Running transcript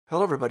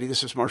Hello, everybody.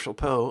 This is Marshall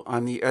Poe.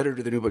 I'm the editor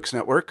of the New Books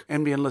Network.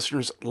 NBN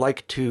listeners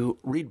like to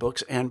read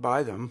books and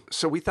buy them.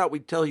 So we thought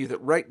we'd tell you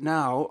that right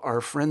now, our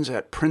friends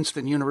at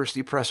Princeton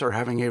University Press are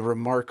having a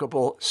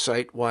remarkable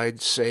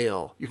site-wide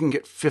sale. You can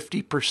get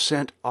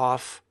 50%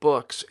 off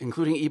books,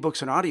 including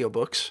ebooks and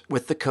audiobooks,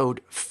 with the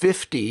code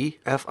 50,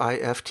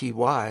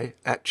 F-I-F-T-Y,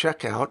 at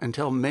checkout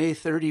until May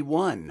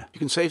 31. You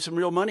can save some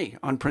real money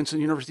on Princeton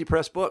University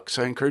Press books.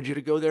 I encourage you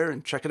to go there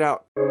and check it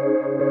out.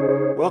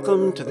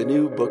 Welcome to the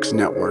New Books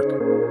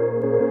Network.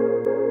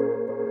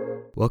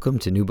 Welcome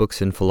to New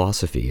Books in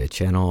Philosophy, a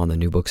channel on the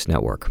New Books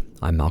Network.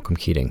 I'm Malcolm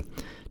Keating.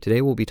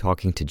 Today we'll be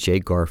talking to Jay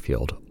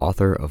Garfield,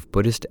 author of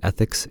Buddhist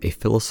Ethics, A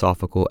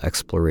Philosophical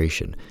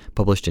Exploration,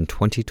 published in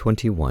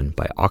 2021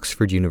 by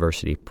Oxford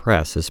University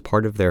Press as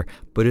part of their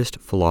Buddhist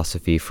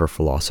Philosophy for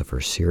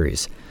Philosophers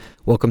series.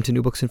 Welcome to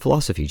New Books in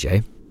Philosophy,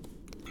 Jay.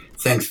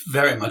 Thanks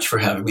very much for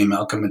having me,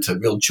 Malcolm. It's a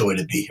real joy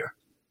to be here.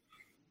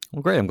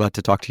 Well, great. I'm glad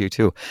to talk to you,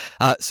 too.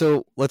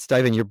 So let's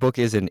dive in. Your book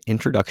is an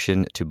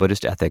introduction to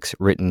Buddhist ethics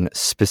written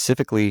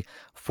specifically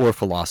for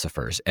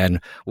philosophers. And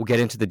we'll get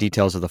into the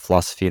details of the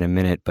philosophy in a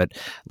minute, but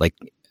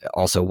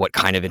also what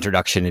kind of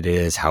introduction it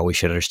is, how we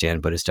should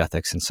understand Buddhist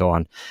ethics, and so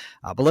on.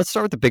 But let's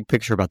start with the big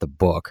picture about the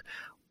book.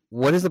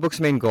 What is the book's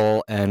main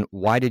goal, and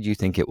why did you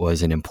think it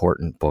was an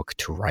important book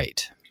to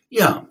write?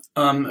 Yeah.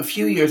 A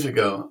few years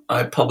ago,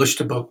 I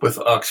published a book with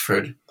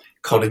Oxford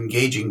called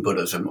Engaging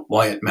Buddhism,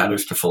 Why It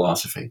Matters to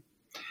Philosophy.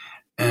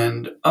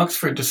 And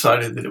Oxford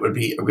decided that it would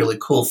be a really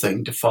cool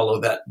thing to follow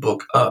that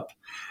book up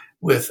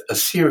with a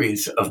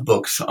series of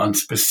books on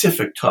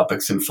specific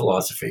topics in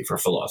philosophy for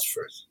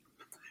philosophers.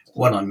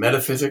 One on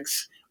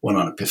metaphysics, one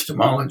on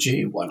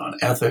epistemology, one on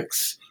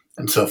ethics,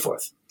 and so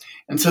forth.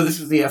 And so this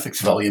is the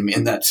ethics volume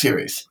in that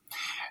series.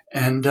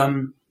 And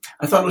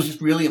I thought it was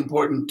just really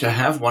important to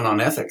have one on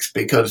ethics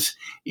because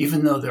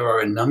even though there are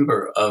a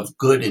number of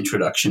good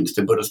introductions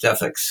to Buddhist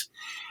ethics,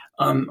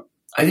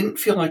 I didn't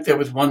feel like there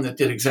was one that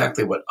did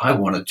exactly what I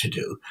wanted to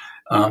do,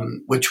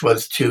 which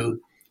was to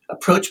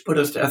approach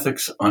Buddhist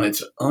ethics on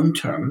its own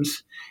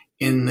terms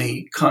in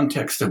the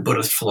context of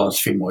Buddhist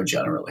philosophy more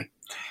generally.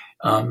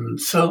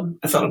 So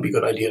I thought it would be a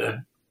good idea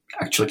to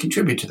actually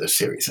contribute to this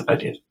series, and I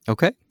did.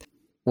 Okay.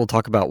 We'll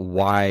talk about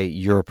why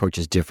your approach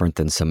is different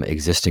than some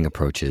existing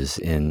approaches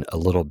in a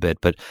little bit.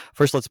 But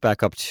first, let's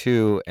back up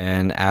too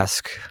and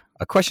ask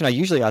a question I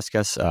usually ask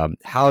us.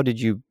 How did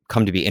you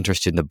come to be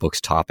interested in the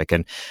book's topic?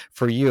 And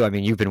for you, I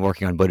mean, you've been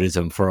working on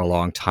Buddhism for a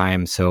long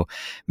time. So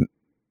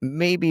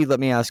maybe let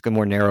me ask a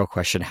more narrow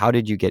question. How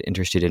did you get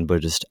interested in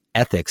Buddhist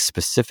ethics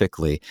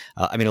specifically?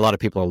 I mean, a lot of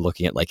people are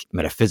looking at like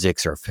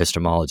metaphysics or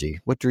epistemology.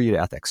 What drew you to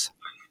ethics?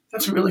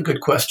 That's a really good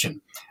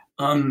question.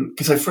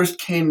 Because I first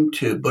came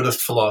to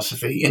Buddhist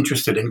philosophy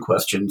interested in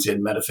questions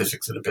in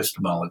metaphysics and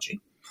epistemology.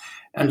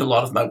 And a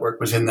lot of my work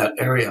was in that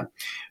area.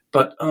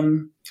 But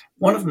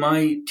one of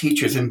my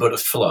teachers in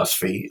Buddhist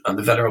philosophy,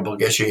 the Venerable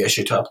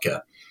Geshe-Yeshe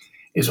Topkha,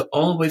 is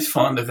always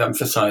fond of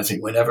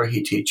emphasizing whenever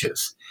he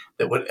teaches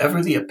that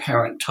whatever the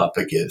apparent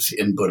topic is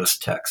in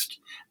Buddhist text,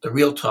 the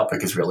real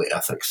topic is really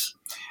ethics.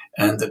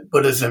 And that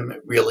Buddhism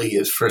really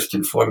is first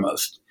and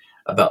foremost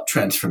about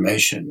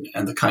transformation,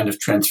 and the kind of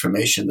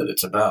transformation that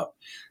it's about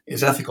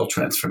is ethical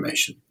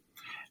transformation.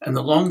 And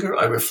the longer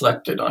I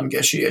reflected on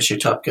Geshe-Yeshe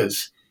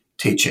Topkha's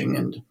teaching,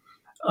 and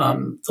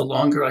the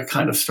longer I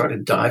kind of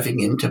started diving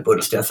into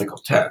Buddhist ethical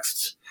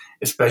texts,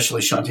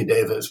 especially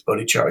Shantideva's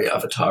Bodhicharya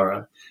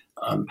Avatara,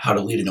 How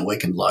to Lead an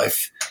Awakened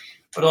Life,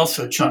 but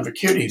also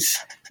Chandrakirti's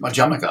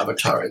Madhyamaka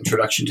Avatara,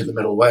 Introduction to the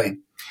Middle Way,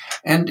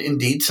 and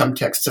indeed some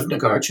texts of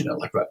Nagarjuna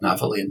like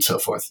Ratnavali and so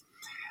forth.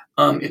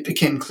 It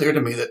became clear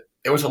to me that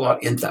there was a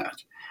lot in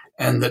that,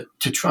 and that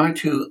to try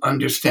to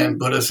understand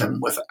Buddhism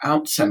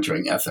without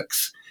centering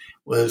ethics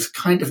was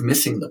kind of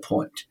missing the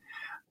point.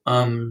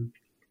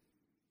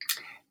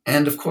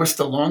 And of course,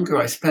 the longer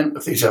I spent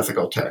with these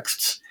ethical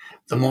texts,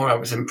 the more I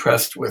was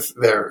impressed with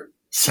their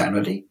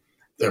sanity,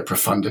 their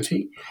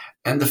profundity,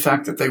 and the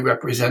fact that they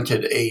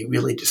represented a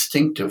really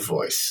distinctive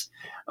voice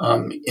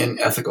in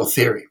ethical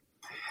theory.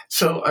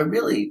 So I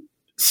really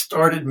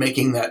started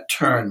making that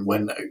turn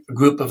when a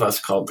group of us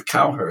called the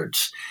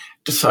Cowherds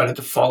decided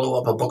to follow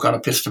up a book on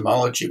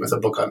epistemology with a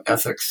book on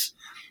ethics.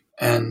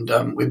 And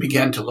we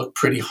began to look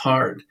pretty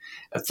hard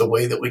at the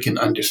way that we can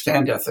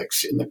understand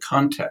ethics in the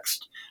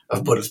context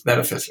of Buddhist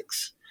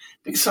metaphysics.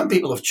 Because some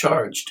people have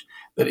charged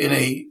that in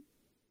a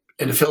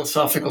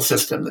philosophical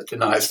system that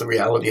denies the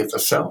reality of the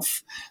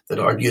self, that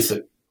argues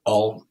that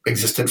all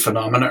existent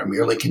phenomena are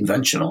merely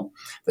conventional,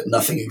 that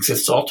nothing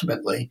exists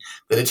ultimately,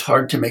 that it's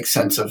hard to make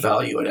sense of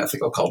value in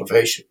ethical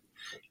cultivation.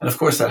 And of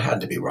course, that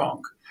had to be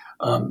wrong.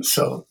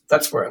 So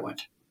that's where I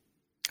went.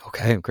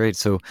 Okay, great.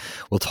 So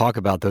we'll talk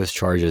about those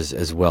charges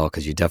as well,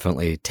 because you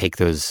definitely take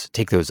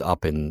those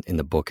up in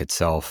the book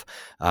itself.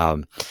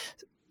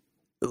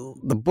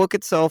 The book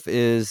itself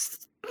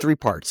is three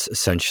parts,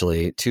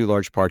 essentially, two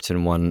large parts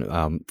and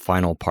one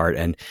final part,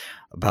 and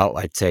about,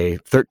 I'd say,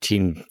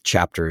 13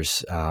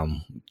 chapters,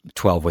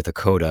 12 with a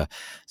coda.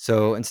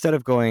 So instead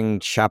of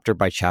going chapter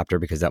by chapter,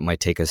 because that might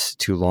take us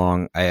too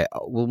long, I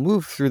will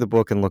move through the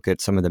book and look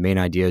at some of the main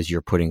ideas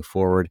you're putting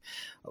forward,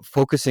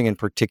 focusing in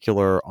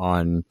particular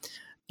on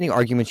any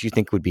arguments you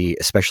think would be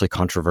especially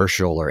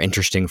controversial or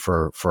interesting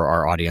for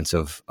our audience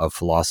of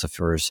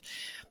philosophers.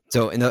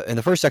 So in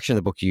the first section of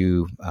the book,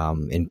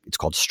 it's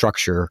called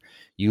Structure,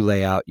 you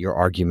lay out your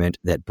argument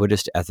that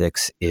Buddhist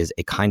ethics is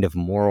a kind of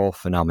moral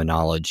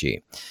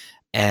phenomenology.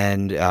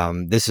 And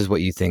this is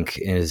what you think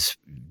is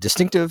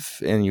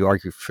distinctive, and you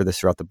argue for this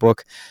throughout the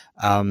book.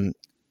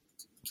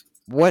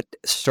 What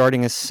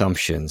starting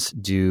assumptions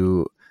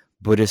do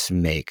Buddhists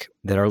make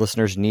that our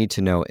listeners need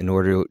to know in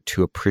order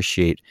to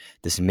appreciate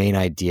this main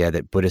idea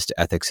that Buddhist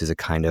ethics is a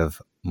kind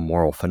of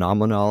moral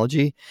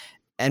phenomenology?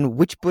 And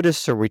which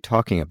Buddhists are we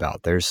talking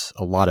about? There's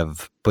a lot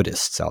of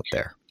Buddhists out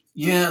there.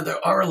 Yeah,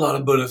 there are a lot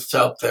of Buddhists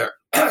out there.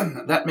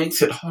 That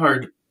makes it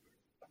hard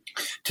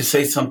to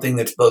say something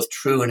that's both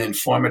true and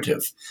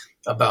informative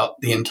about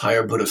the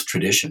entire Buddhist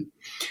tradition.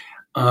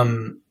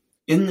 In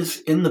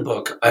the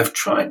book, I've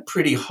tried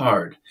pretty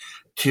hard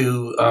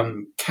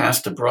to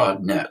cast a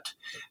broad net.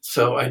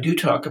 So I do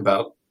talk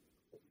about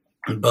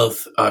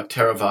both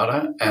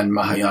Theravada and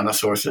Mahayana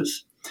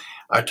sources.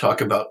 I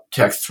talk about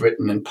texts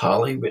written in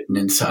Pali, written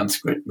in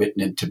Sanskrit, written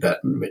in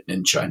Tibetan, written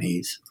in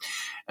Chinese.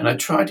 And I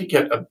try to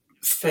get a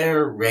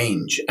fair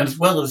range, as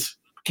well as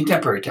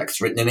contemporary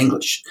texts written in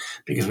English,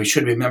 because we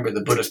should remember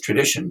the Buddhist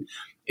tradition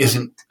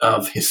isn't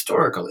of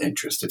historical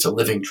interest. It's a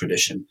living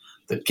tradition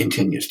that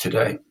continues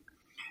today.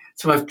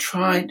 So I've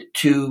tried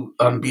to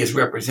be as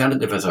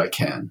representative as I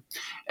can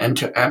and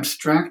to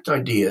abstract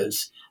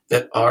ideas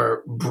that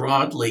are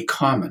broadly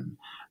common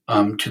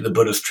to the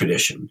Buddhist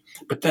tradition,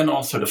 but then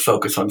also to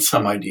focus on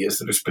some ideas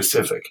that are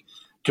specific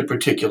to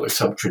particular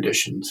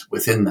sub-traditions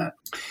within that.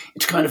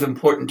 It's kind of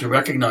important to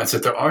recognize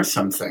that there are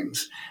some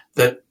things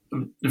that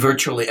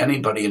virtually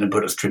anybody in a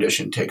Buddhist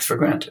tradition takes for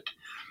granted.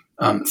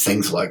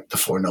 Things like the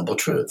Four Noble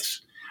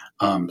Truths,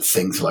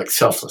 things like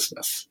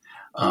selflessness,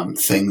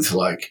 things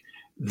like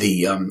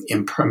the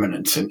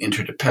impermanence and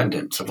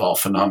interdependence of all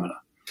phenomena.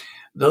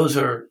 Those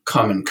are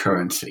common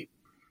currency.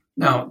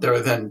 Now, there are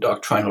then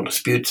doctrinal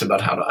disputes about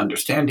how to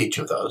understand each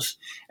of those.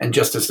 And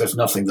just as there's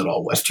nothing that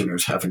all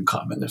Westerners have in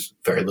common, there's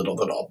very little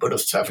that all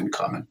Buddhists have in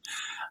common.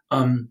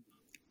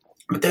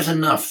 But there's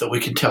enough that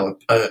we can tell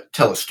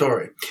a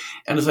story.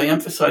 And as I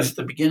emphasized at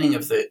the beginning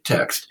of the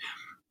text,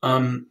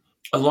 a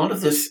lot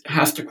of this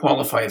has to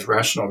qualify as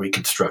rational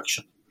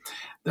reconstruction.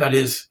 That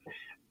is,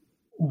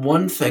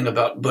 one thing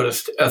about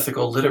Buddhist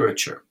ethical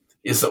literature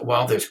is that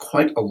while there's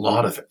quite a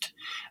lot of it,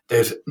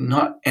 there's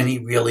not any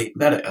really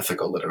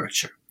meta-ethical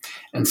literature.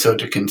 And so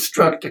to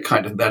construct a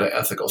kind of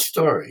meta-ethical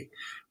story,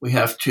 we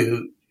have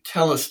to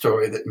tell a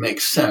story that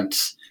makes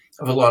sense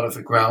of a lot of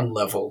the ground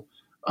level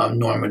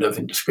normative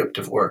and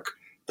descriptive work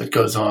that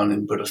goes on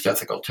in Buddhist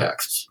ethical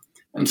texts.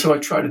 And so I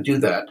try to do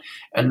that.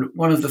 And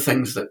one of the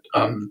things that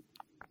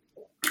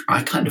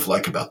I kind of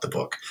like about the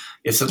book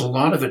is that a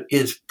lot of it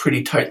is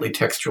pretty tightly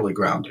textually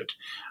grounded,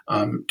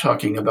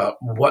 talking about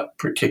what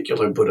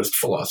particular Buddhist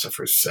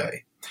philosophers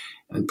say.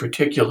 And in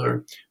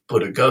particular,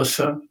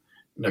 Buddhaghosa,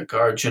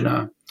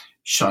 Nagarjuna,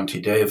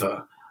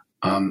 Shantideva,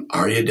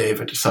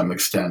 Aryadeva to some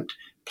extent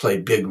play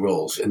big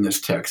roles in this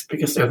text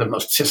because they're the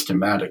most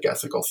systematic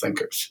ethical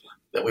thinkers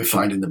that we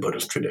find in the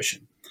Buddhist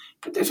tradition.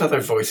 But there's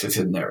other voices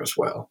in there as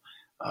well.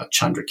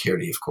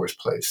 Chandrakirti, of course,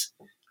 plays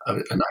a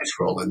nice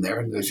role in there,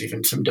 and there's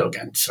even some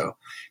Dogen. So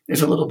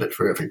there's a little bit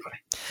for everybody.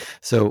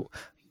 So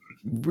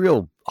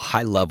real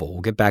high level,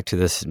 we'll get back to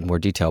this in more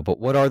detail, but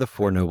what are the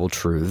Four Noble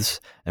Truths,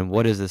 and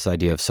what is this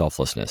idea of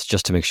selflessness,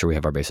 just to make sure we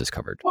have our bases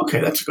covered? Okay,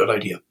 that's a good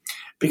idea,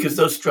 because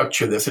those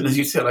structure this. And as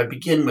you said, I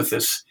begin with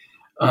this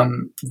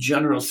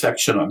general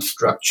section on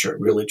structure,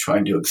 really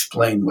trying to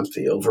explain what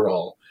the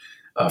overall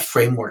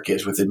framework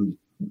is within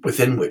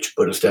which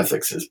Buddhist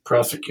ethics is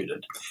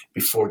prosecuted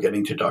before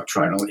getting to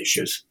doctrinal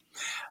issues.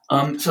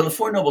 So the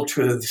Four Noble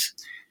Truths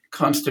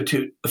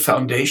constitute the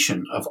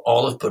foundation of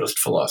all of Buddhist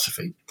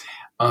philosophy.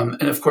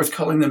 And of course,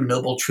 calling them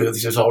noble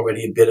truths is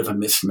already a bit of a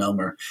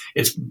misnomer.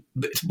 It's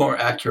more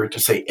accurate to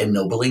say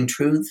ennobling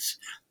truths,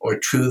 or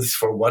truths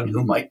for one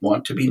who might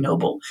want to be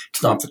noble.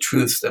 It's not the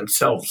truths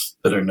themselves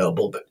that are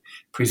noble, but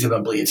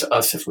presumably it's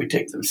us if we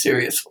take them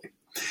seriously.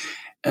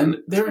 And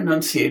they're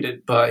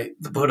enunciated by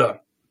the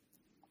Buddha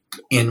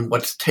in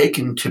what's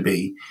taken to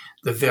be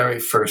the very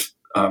first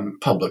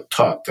public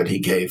talk that he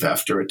gave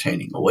after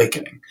attaining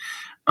awakening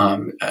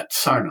at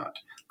Sarnath,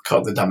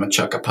 called the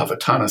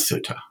Dhammacakkappavattana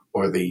Sutta,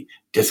 or the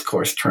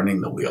Discourse Turning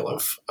the Wheel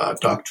of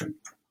Doctrine.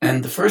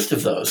 And the first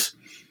of those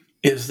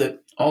is that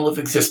all of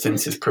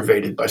existence is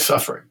pervaded by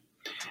suffering.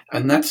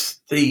 And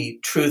that's the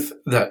truth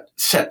that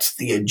sets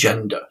the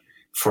agenda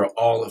for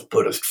all of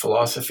Buddhist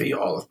philosophy,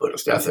 all of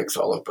Buddhist ethics,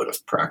 all of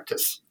Buddhist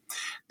practice.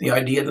 The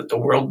idea that the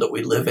world that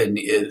we live in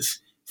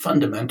is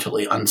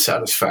fundamentally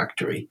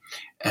unsatisfactory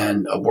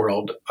and a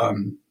world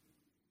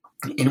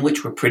in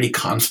which we're pretty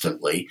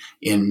constantly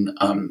in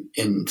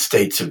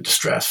states of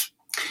distress.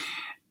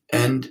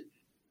 And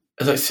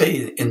as I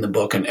say in the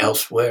book and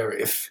elsewhere,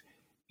 if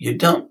you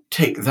don't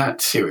take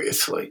that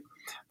seriously,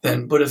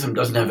 then Buddhism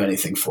doesn't have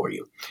anything for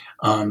you.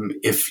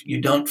 If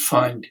you don't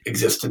find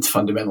existence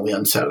fundamentally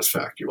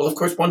unsatisfactory, well, of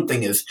course, one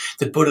thing is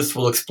that Buddhists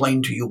will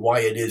explain to you why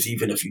it is,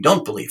 even if you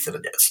don't believe that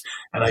it is.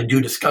 And I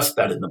do discuss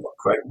that in the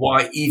book, right?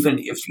 Why, even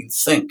if you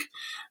think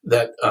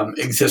that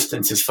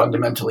existence is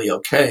fundamentally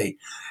okay,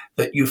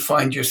 that you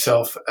find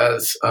yourself,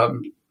 as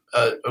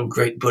a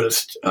great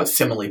Buddhist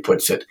simile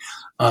puts it,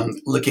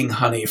 licking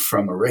honey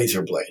from a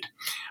razor blade.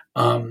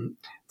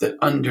 That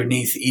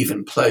underneath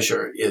even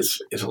pleasure is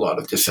a lot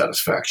of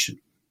dissatisfaction.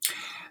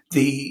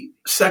 The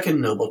second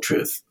noble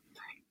truth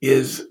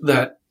is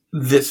that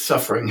this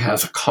suffering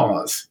has a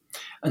cause,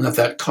 and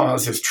that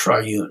cause is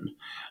triune.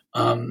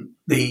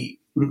 The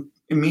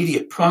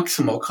immediate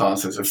proximal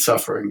causes of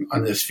suffering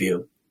on this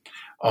view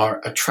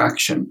are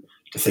attraction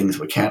to things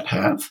we can't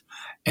have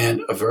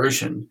and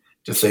aversion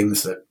to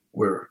things that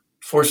we're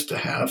forced to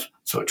have.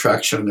 So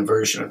attraction and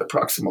aversion are the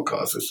proximal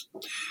causes.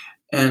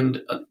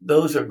 And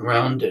those are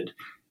grounded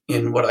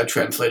in what I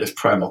translate as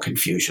primal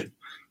confusion.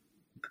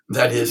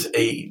 That is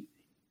a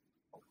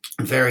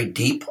very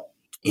deep,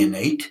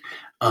 innate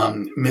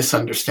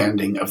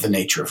misunderstanding of the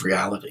nature of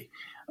reality,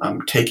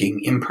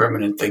 taking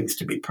impermanent things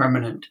to be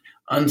permanent,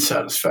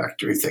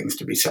 unsatisfactory things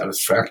to be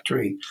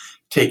satisfactory,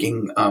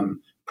 taking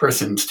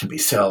persons to be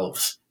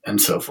selves,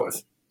 and so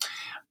forth.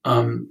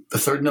 The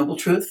third noble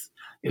truth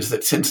is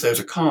that since there's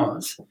a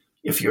cause,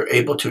 if you're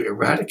able to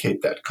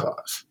eradicate that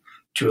cause,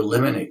 to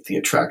eliminate the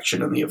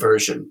attraction and the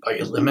aversion by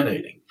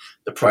eliminating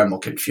the primal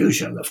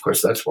confusion, of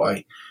course, that's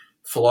why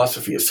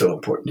philosophy is so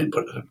important in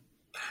Buddhism,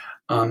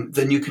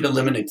 then you can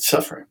eliminate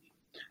suffering.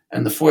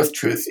 And the fourth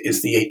truth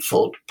is the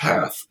Eightfold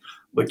Path,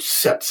 which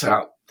sets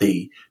out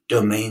the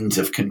domains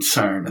of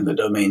concern and the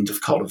domains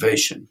of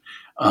cultivation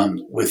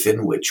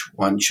within which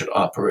one should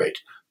operate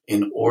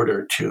in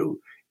order to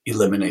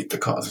eliminate the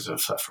causes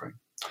of suffering.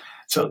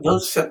 So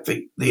those set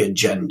the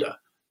agenda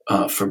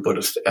for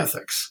Buddhist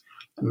ethics.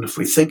 And if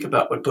we think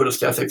about what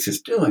Buddhist ethics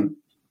is doing,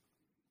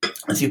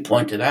 as you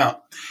pointed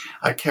out,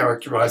 I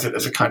characterize it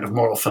as a kind of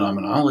moral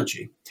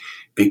phenomenology,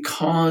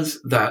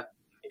 because that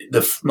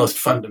the most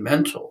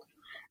fundamental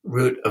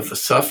root of the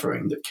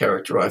suffering that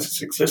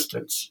characterizes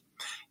existence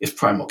is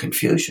primal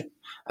confusion.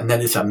 And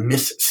that is a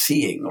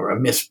misseeing or a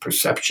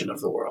misperception of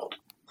the world,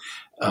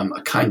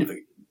 a kind of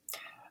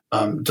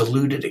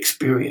diluted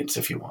experience,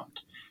 if you want.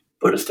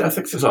 Buddhist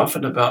ethics is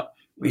often about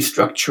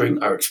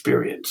restructuring our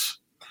experience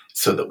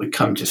so that we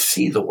come to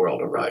see the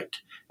world aright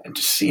and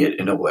to see it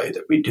in a way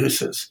that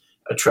reduces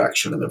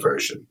attraction and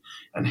aversion,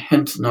 and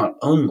hence not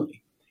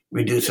only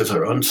reduces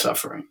our own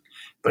suffering,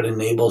 but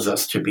enables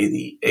us to be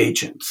the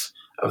agents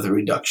of the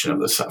reduction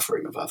of the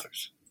suffering of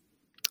others.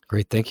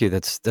 Great, thank you.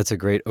 That's a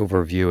great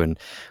overview, and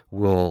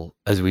we'll,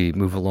 as we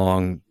move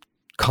along,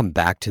 come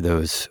back to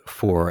those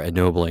four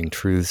ennobling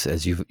truths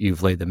as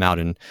you've laid them out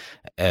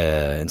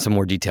in some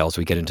more details.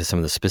 We get into some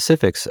of the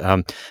specifics,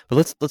 but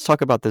let's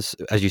talk about this,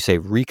 as you say,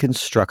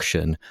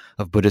 reconstruction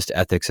of Buddhist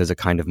ethics as a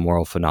kind of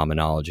moral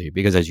phenomenology.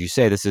 Because as you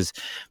say,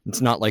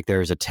 it's not like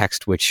there's a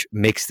text which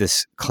makes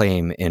this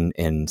claim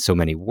in so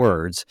many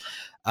words.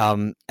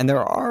 And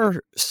there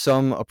are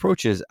some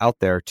approaches out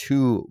there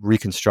to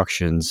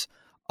reconstructions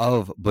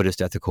of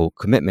Buddhist ethical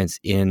commitments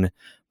in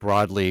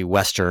broadly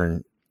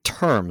Western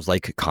terms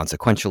like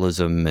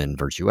consequentialism and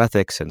virtue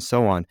ethics and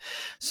so on.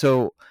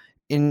 So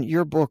in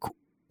your book,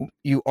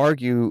 you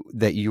argue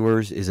that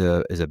yours is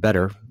a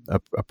better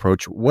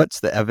approach.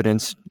 What's the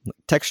evidence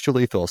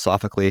textually,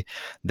 philosophically,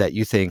 that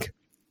you think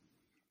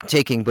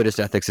taking Buddhist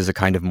ethics as a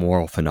kind of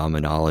moral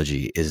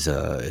phenomenology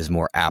is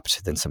more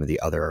apt than some of the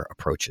other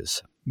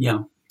approaches? Yeah,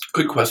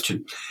 good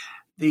question.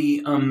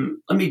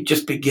 Let me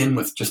just begin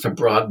with just a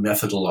broad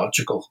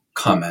methodological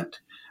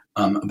comment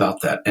about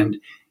that. And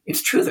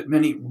it's true that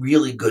many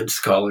really good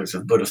scholars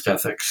of Buddhist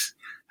ethics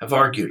have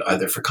argued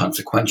either for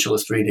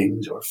consequentialist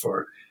readings or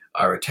for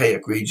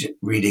Arataic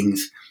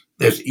readings.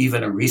 There's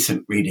even a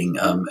recent reading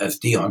as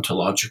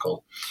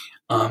deontological.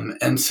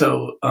 And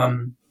so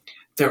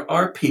there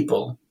are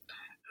people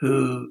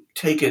who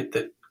take it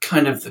that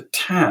kind of the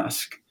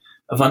task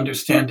of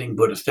understanding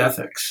Buddhist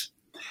ethics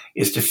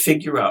is to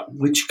figure out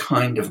which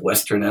kind of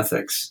Western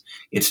ethics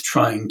it's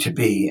trying to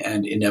be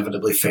and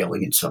inevitably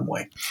failing in some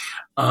way.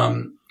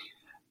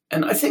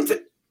 And I think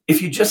that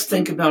if you just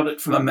think about it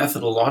from a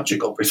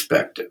methodological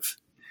perspective,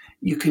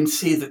 you can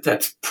see that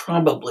that's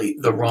probably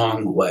the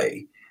wrong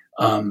way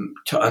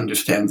to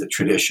understand the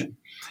tradition.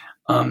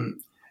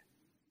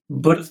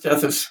 Buddhist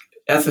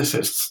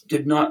ethicists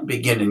did not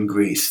begin in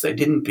Greece. They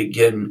didn't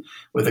begin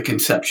with a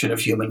conception of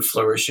human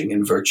flourishing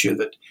and virtue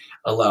that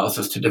allows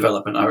us to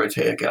develop an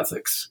Arataic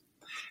ethics.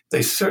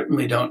 They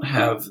certainly don't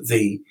have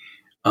the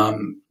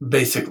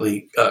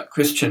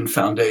Christian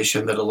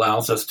foundation that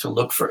allows us to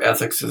look for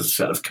ethics as a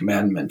set of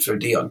commandments or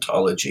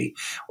deontology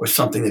or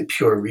something that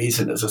pure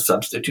reason as a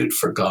substitute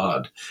for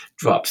God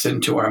drops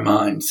into our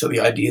minds. So the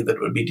idea that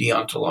it would be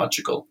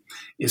deontological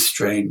is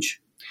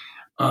strange.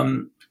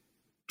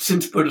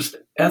 Since Buddhist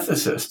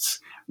ethicists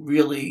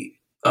really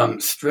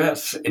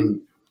stress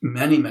in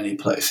many, many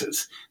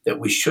places that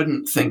we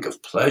shouldn't think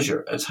of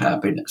pleasure as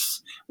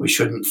happiness, we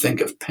shouldn't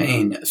think of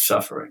pain as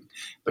suffering,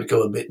 but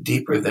go a bit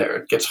deeper there,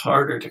 it gets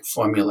harder to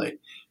formulate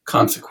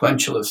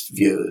consequentialist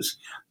views,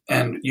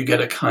 and you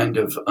get a kind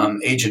of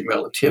agent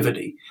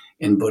relativity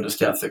in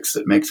Buddhist ethics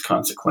that makes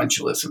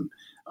consequentialism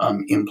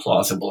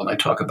implausible. And I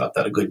talk about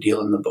that a good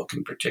deal in the book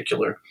in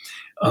particular,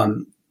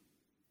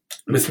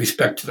 with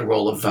respect to the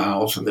role of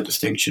vows and the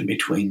distinction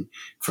between,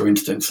 for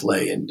instance,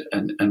 lay and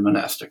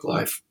monastic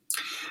life.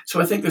 So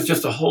I think there's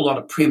just a whole lot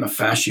of prima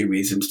facie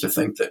reasons to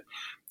think that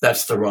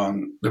that's the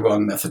wrong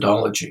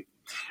methodology.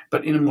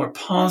 But in a more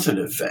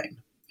positive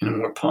vein,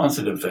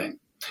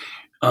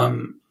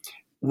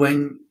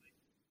 when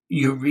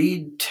you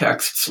read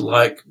texts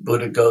like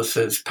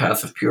Buddhaghosa's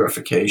Path of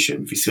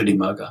Purification,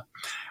 Visuddhimagga,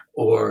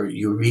 or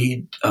you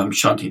read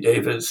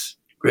Shantideva's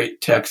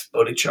great text,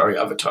 Bodhicharya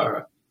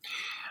Avatara,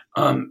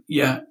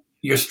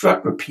 you're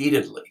struck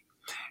repeatedly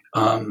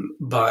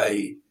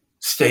by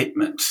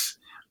statements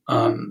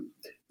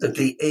that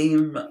the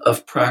aim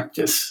of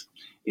practice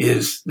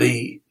is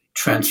the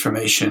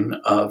transformation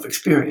of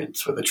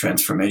experience or the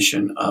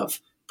transformation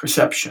of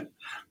perception.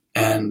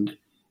 And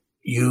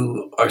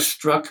you are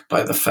struck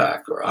by the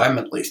fact, or I'm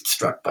at least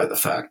struck by the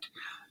fact,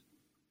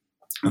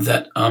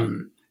 that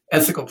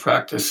ethical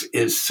practice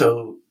is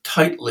so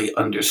tightly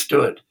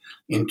understood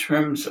in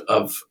terms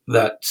of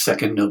that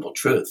second noble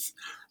truth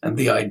and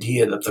the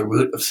idea that the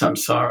root of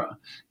samsara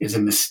is a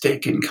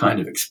mistaken kind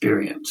of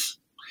experience.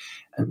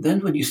 And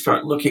then when you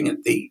start looking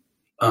at the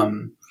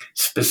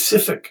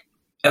specific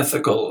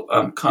ethical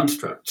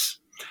constructs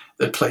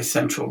that play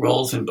central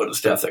roles in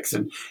Buddhist ethics,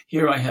 and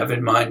here I have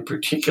in mind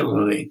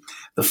particularly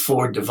the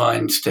four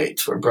divine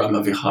states or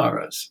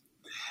Brahma-viharas,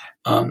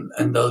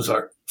 and those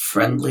are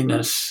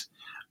friendliness,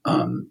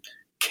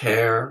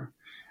 care,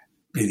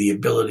 the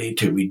ability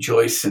to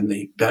rejoice in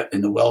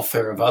the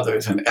welfare of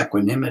others, and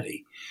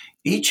equanimity.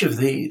 Each of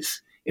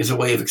these is a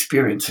way of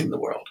experiencing the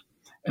world.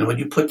 And when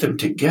you put them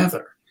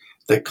together,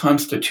 they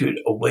constitute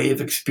a way of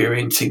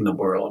experiencing the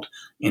world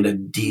in a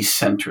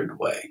decentered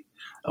way,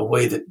 a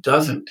way that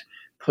doesn't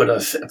put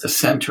us at the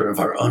center of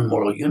our own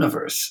moral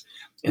universe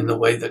in the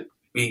way that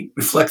we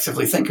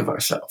reflexively think of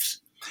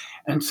ourselves.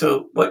 And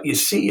so what you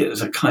see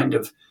is a kind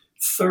of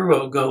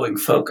thoroughgoing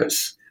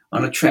focus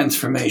on a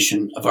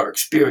transformation of our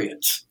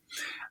experience.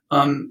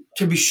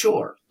 To be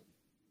sure,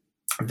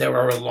 there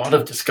are a lot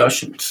of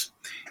discussions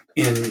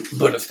in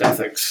Buddhist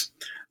ethics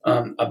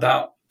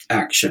about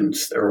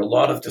actions. There are a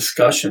lot of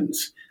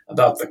discussions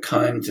about the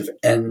kinds of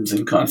ends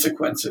and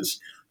consequences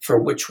for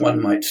which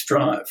one might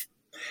strive.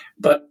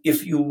 But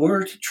if you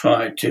were to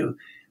try to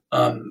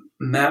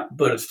map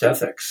Buddhist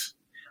ethics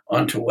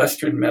onto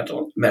Western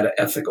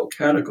meta-ethical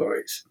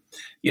categories,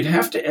 you'd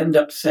have to end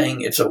up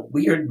saying it's a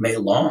weird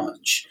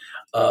melange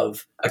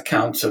of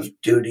accounts of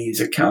duties,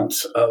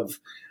 accounts of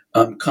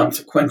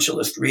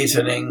consequentialist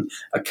reasoning,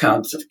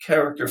 accounts of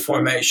character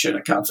formation,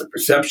 accounts of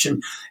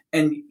perception.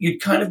 And you'd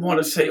kind of want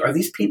to say, are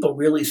these people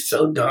really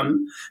so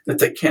dumb that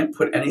they can't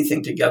put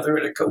anything together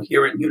in a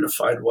coherent,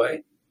 unified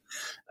way?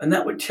 And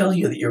that would tell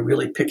you that you're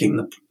really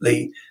picking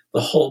the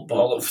whole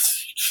ball of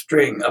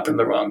string up in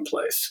the wrong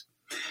place.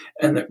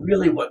 And that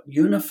really what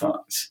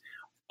unifies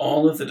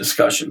all of the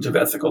discussions of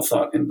ethical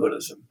thought in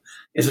Buddhism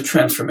is a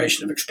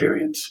transformation of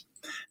experience.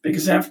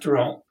 Because after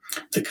all,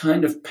 the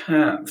kind of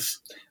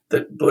paths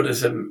that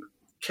Buddhism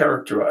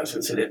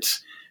characterizes in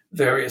its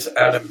various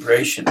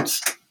adumbrations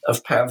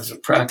of paths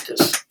of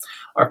practice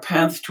are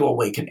paths to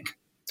awakening.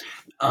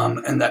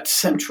 And that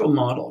central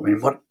model,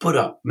 what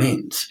Buddha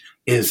means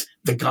is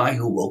the guy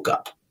who woke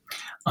up.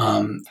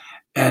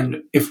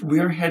 And if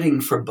we're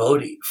heading for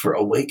Bodhi, for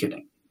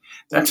awakening,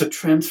 that's a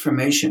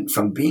transformation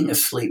from being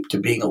asleep to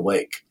being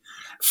awake,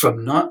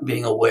 from not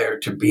being aware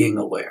to being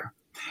aware.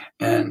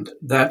 And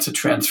that's a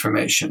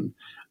transformation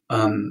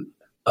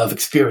of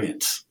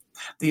experience.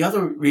 The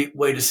other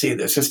way to see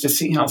this is to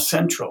see how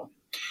central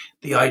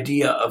the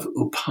idea of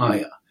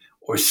upaya,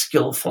 or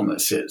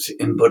skillfulness, is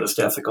in Buddhist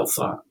ethical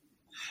thought.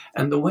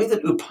 And the way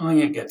that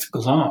upaya gets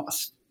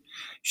glossed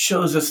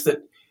shows us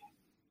that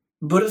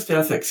Buddhist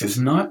ethics is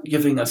not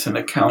giving us an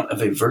account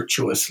of a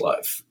virtuous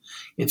life.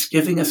 It's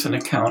giving us an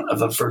account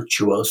of a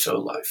virtuoso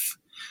life,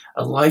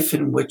 a life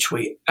in which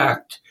we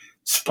act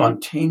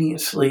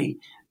spontaneously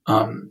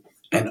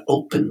and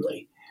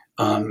openly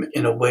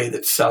in a way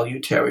that's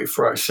salutary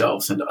for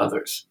ourselves and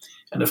others.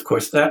 And of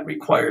course, that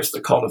requires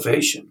the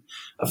cultivation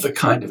of the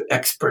kind of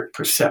expert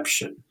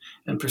perception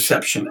and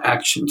perception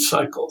action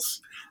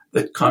cycles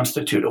that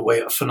constitute a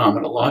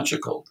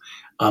phenomenological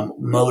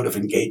mode of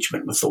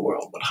engagement with the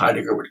world, what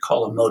Heidegger would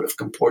call a mode of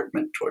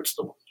comportment towards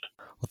the world.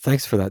 Well,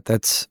 thanks for that.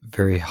 That's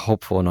very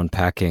helpful in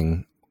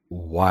unpacking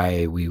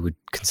why we would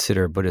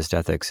consider Buddhist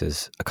ethics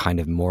as a kind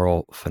of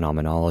moral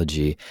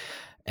phenomenology.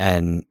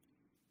 And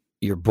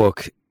your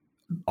book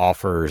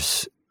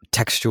offers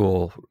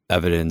textual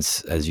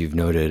evidence, as you've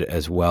noted,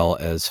 as well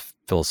as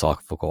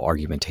philosophical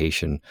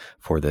argumentation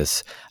for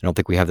this. I don't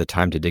think we have the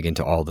time to dig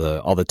into all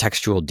the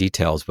textual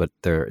details, but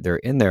they're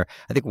in there.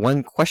 I think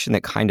one question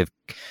that kind of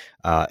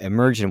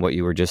emerged in what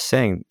you were just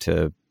saying,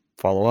 to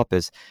follow up,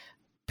 is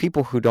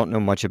people who don't know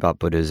much about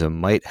Buddhism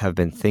might have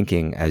been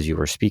thinking as you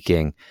were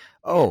speaking,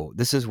 oh,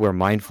 this is where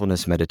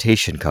mindfulness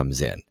meditation comes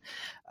in.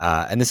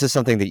 And this is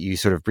something that you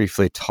sort of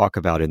briefly talk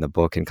about in the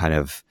book and kind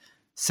of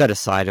set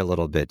aside a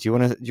little bit. Do you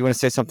want to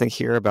say something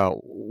here about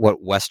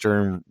what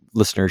Western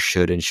listeners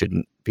should and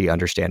shouldn't be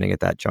understanding at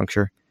that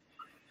juncture?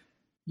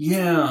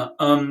 Yeah,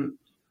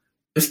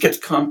 this gets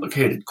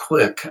complicated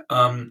quick.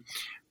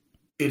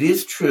 It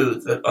is true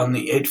that on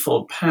the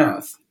Eightfold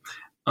Path,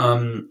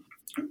 a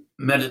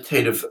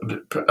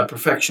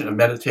perfection of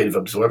meditative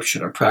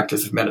absorption or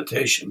practice of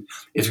meditation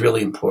is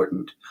really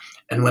important.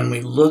 And when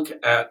we look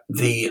at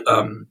the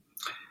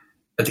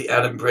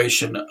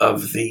adumbration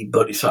of the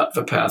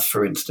Bodhisattva path,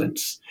 for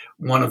instance,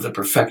 one of the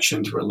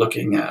perfections we're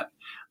looking at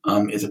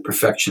is a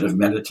perfection of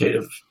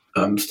meditative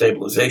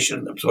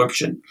stabilization,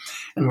 absorption.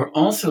 And we're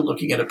also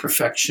looking at a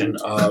perfection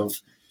of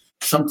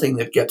something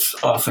that gets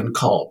often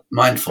called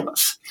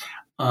mindfulness.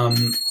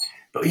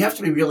 But we have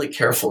to be really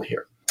careful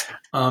here.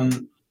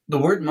 The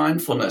word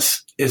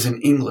mindfulness is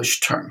an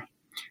English term.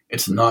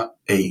 It's not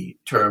a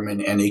term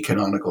in any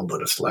canonical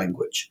Buddhist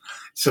language.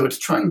 So it's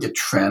trying to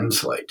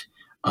translate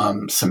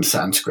some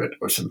Sanskrit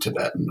or some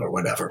Tibetan or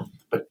whatever,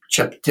 but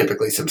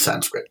typically some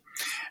Sanskrit.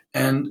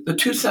 And the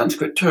two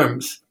Sanskrit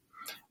terms,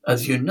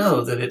 as you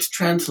know, that it's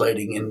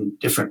translating in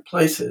different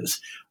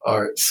places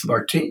are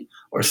smrti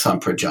or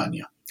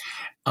samprajanya.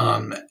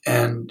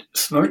 And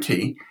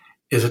smrti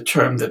is a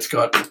term that's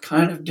got a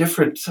kind of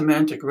different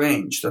semantic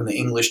range than the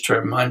English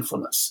term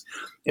mindfulness.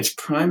 Its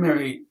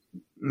primary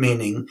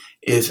meaning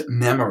is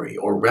memory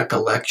or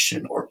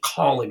recollection or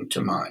calling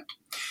to mind.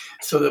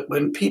 So that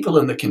when people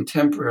in the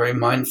contemporary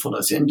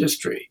mindfulness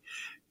industry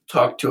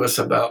talk to us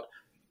about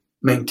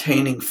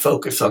maintaining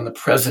focus on the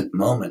present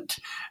moment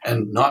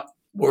and not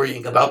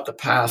worrying about the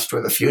past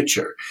or the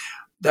future,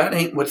 that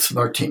ain't what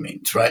smrti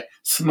means, right?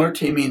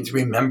 Smrti means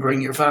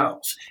remembering your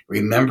vows,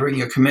 remembering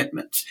your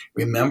commitments,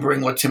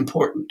 remembering what's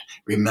important,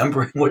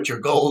 remembering what your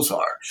goals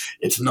are.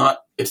 It's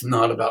not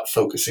about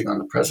focusing on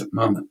the present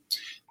moment.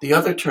 The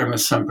other term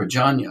is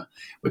samprajanya,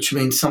 which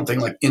means something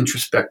like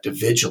introspective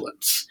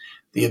vigilance,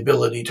 the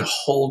ability to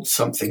hold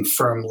something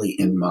firmly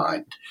in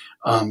mind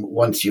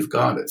once you've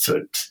got it. So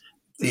it's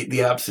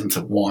the absence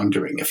of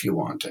wandering, if you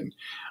want. And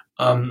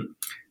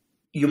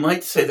you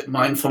might say that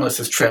mindfulness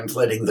is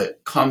translating the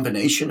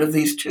combination of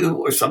these two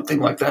or something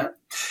like that.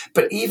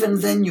 But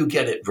even then you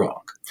get it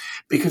wrong.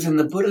 Because in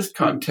the Buddhist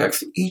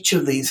context, each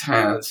of these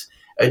has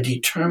a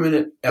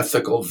determinate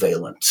ethical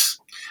valence.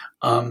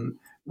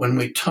 When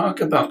we talk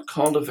about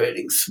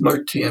cultivating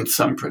smrti and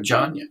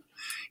samprajanya,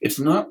 it's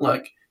not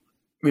like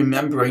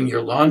remembering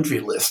your laundry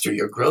list or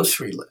your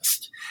grocery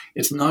list.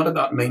 It's not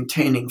about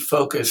maintaining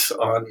focus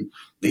on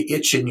the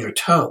itch in your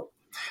toe.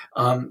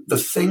 The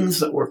things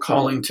that we're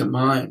calling to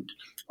mind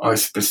are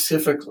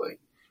specifically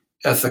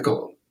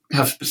ethical,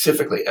 have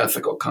specifically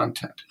ethical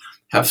content,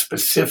 have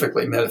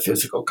specifically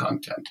metaphysical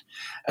content.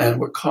 And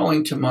we're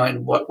calling to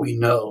mind what we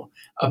know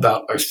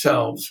about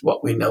ourselves,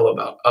 what we know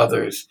about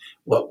others,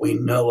 what we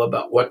know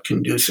about what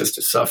conduces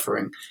to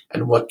suffering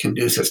and what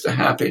conduces to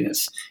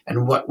happiness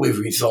and what we've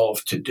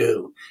resolved to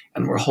do.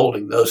 And we're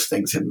holding those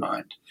things in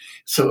mind.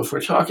 So if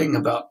we're talking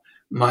about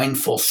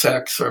mindful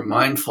sex or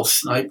mindful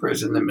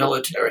snipers in the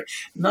military,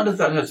 none of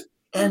that has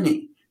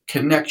any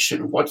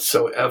connection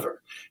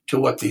whatsoever to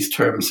what these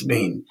terms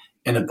mean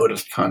in a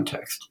Buddhist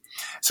context.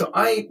 So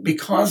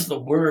because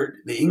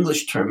the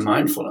English term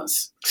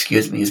mindfulness,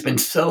 has been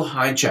so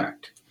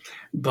hijacked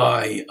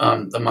by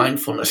the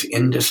mindfulness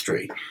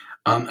industry,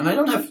 and I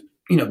don't have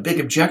big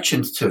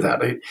objections to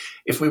that.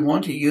 If we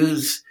want to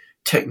use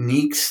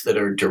techniques that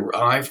are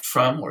derived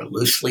from or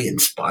loosely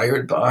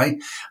inspired by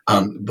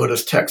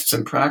Buddhist texts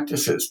and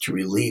practices to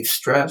relieve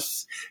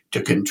stress,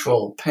 to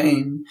control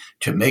pain,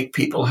 to make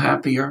people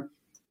happier,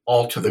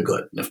 all to the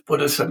good. And if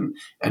Buddhism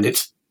and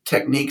its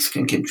techniques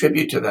can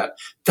contribute to that,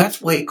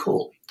 that's way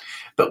cool.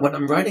 But when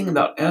I'm writing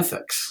about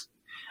ethics,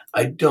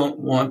 I don't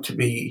want to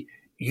be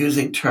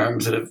using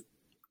terms that have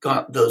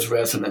got those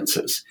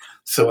resonances.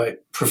 So I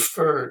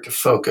prefer to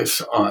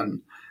focus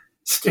on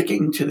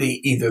sticking to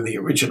either the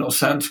original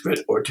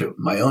Sanskrit or to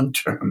my own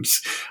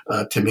terms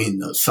to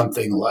mean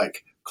something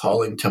like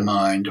calling to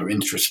mind or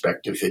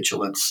introspective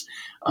vigilance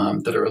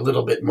that are a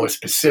little bit more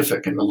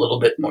specific and a little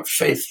bit more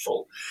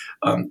faithful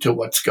to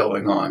what's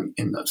going on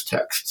in those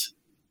texts.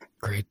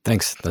 Great.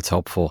 Thanks. That's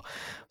helpful.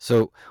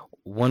 So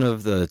one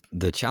of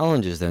the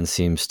challenges then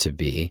seems to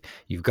be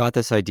you've got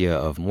this idea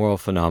of moral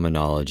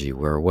phenomenology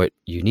where what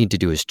you need to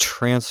do is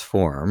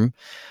transform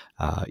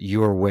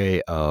your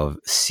way of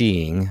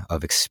seeing,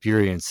 of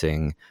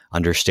experiencing,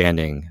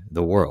 understanding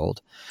the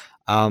world.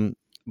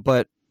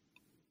 But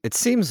it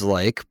seems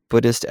like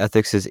Buddhist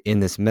ethics is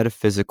in this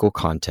metaphysical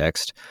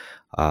context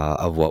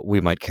of what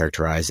we might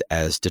characterize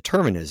as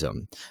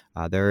determinism.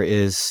 There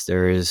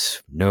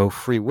is no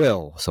free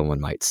will, someone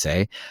might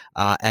say.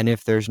 And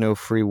if there's no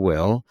free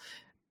will,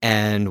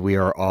 And we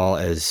are all,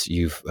 as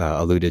you've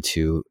alluded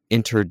to,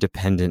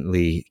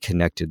 interdependently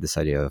connected, this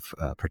idea of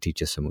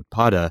pratitya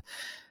samutpada.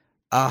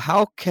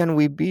 How can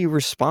we be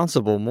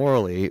responsible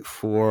morally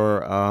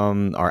for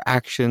our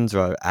actions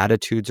or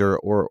attitudes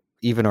or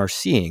even our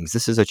seeings?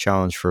 This is a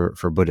challenge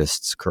for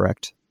Buddhists,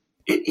 correct?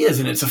 It is,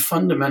 and it's a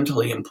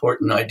fundamentally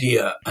important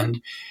idea.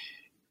 And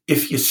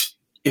if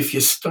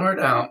you start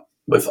out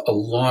with a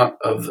lot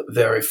of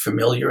very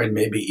familiar and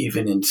maybe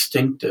even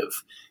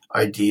instinctive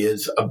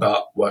ideas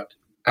about what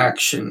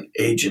action,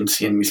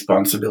 agency, and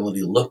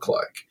responsibility look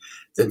like,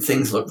 then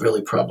things look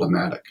really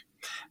problematic.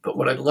 But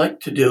what I'd like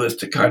to do is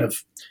to kind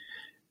of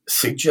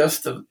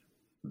suggest that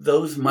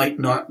those might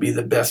not be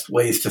the best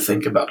ways to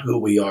think about who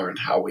we are and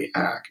how we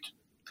act.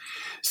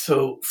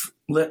 So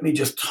let me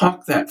just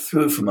talk that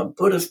through from a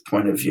Buddhist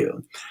point of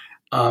view,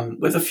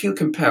 with a few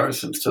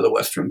comparisons to the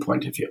Western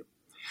point of view.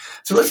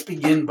 So let's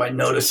begin by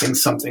noticing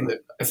something that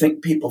I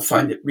think people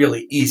find it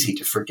really easy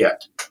to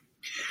forget,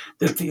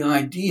 that the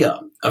idea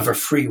of a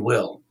free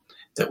will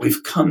that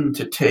we've come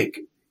to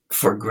take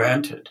for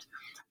granted,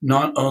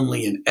 not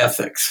only in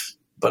ethics,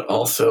 but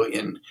also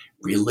in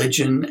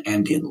religion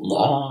and in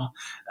law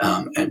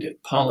and in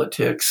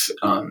politics,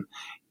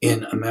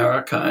 in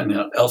America and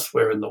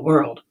elsewhere in the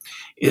world,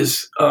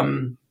 is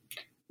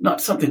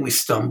not something we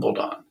stumbled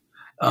on.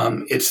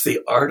 It's the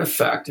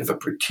artifact of a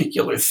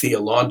particular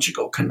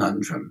theological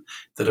conundrum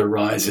that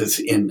arises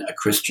in a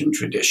Christian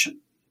tradition.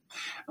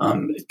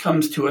 It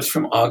comes to us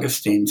from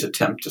Augustine's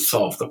attempt to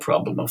solve the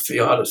problem of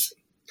theodicy.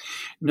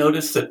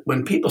 Notice that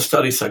when people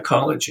study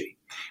psychology,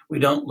 we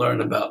don't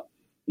learn about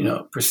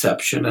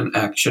perception and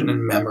action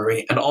and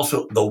memory and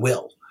also the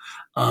will.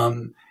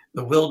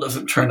 The will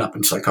doesn't turn up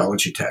in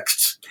psychology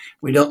texts.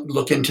 We don't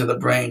look into the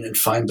brain and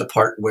find the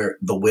part where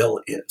the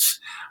will is.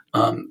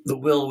 The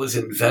will was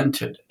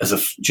invented as a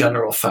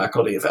general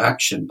faculty of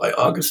action by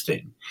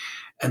Augustine.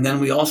 And then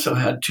we also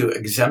had to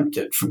exempt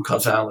it from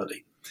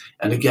causality.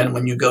 And again,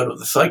 when you go to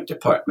the psych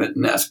department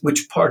and ask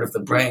which part of the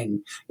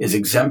brain is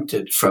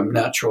exempted from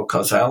natural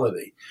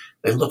causality,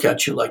 they look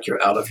at you like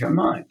you're out of your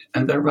mind,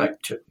 and they're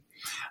right to.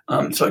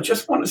 So I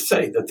just want to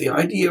say that the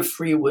idea of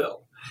free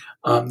will,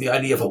 the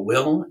idea of a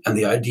will and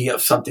the idea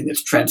of something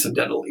that's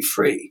transcendentally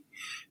free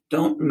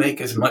don't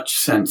make as much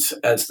sense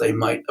as they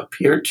might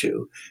appear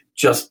to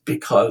just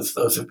because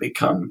those have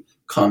become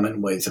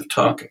common ways of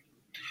talking.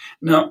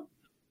 Now,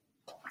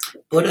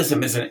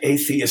 Buddhism is an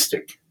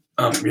atheistic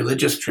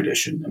religious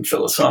tradition and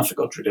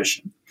philosophical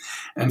tradition,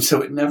 and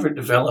so it never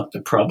developed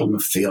a problem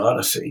of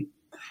theodicy.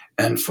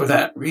 And for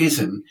that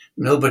reason,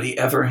 nobody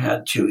ever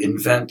had to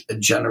invent a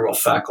general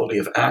faculty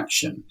of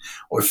action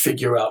or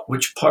figure out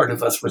which part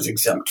of us was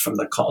exempt from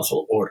the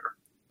causal order.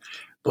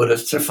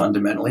 Buddhists are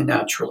fundamentally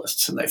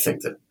naturalists, and they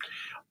think that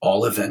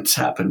all events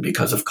happen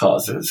because of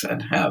causes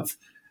and have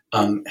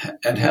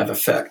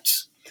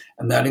effects.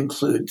 And that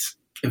includes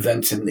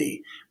events in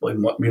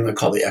what we might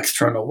call the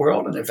external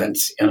world and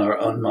events in our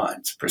own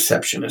minds.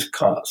 Perception is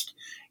caused.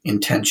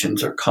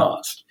 Intentions are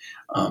caused.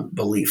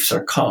 Beliefs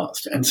are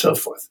caused, and so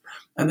forth.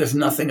 And there's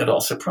nothing at all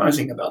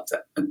surprising about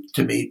that. And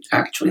to me,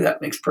 actually, that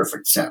makes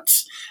perfect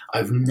sense.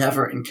 I've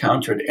never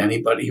encountered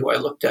anybody who I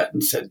looked at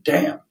and said,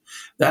 damn,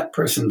 that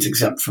person's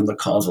exempt from the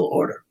causal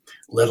order,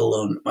 let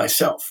alone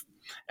myself.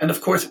 And of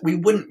course, we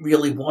wouldn't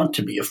really want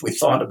to be if we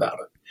thought about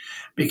it,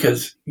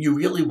 because you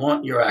really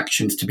want your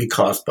actions to be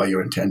caused by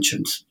your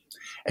intentions.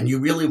 And you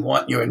really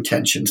want your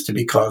intentions to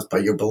be caused by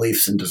your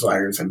beliefs and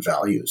desires and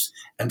values,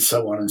 and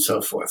so on and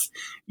so forth.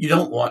 You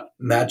don't want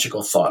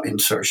magical thought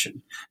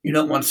insertion. You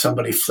don't want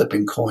somebody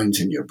flipping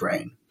coins in your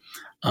brain.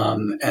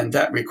 And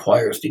that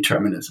requires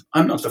determinism.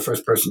 I'm not the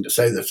first person to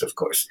say this, of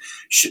course.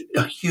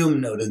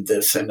 Hume noted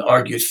this and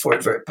argues for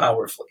it very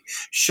powerfully.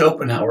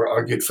 Schopenhauer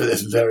argued for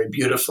this very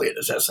beautifully in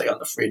his essay on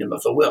the freedom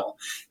of the will.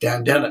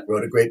 Dan Dennett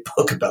wrote a great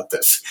book about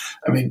this.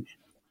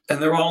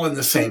 And they're all in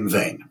the same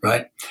vein,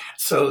 right?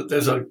 So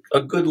there's a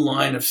good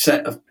line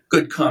of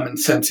good common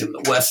sense in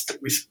the West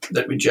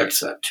that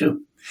rejects that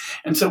too.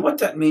 And so what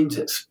that means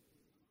is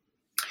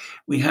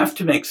we have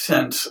to make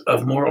sense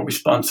of moral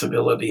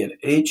responsibility and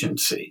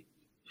agency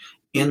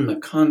in the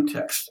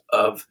context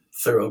of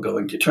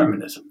thoroughgoing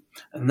determinism.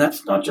 And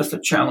that's not just a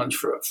challenge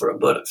for a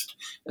Buddhist.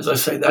 As I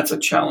say, that's a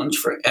challenge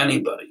for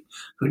anybody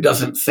who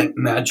doesn't think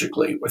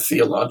magically or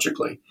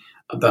theologically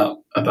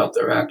about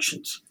their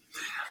actions.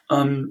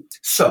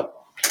 So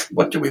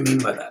what do we mean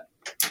by that?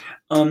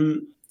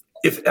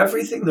 If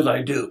everything that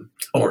I do,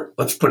 or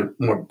let's put it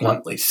more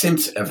bluntly,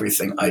 since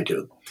everything I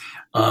do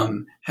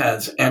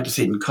has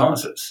antecedent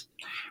causes,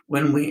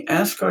 when we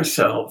ask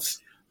ourselves,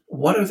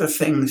 what are the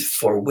things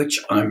for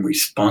which I'm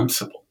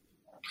responsible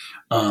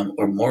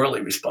or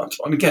morally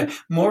responsible? And again,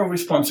 moral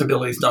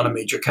responsibility is not a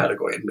major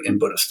category in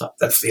Buddhist thought.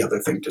 That's the other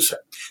thing to say.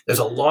 There's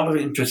a lot of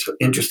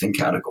interesting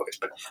categories,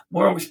 but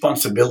moral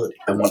responsibility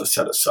I want to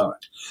set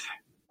aside.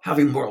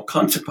 Having moral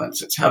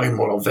consequences, having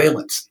moral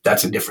valence,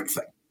 that's a different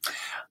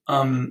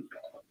thing.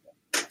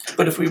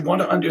 But if we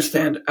want to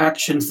understand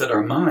actions that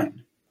are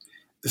mine,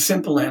 the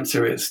simple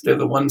answer is they're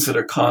the ones that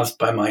are caused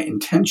by my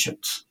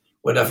intentions,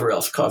 whatever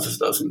else causes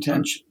those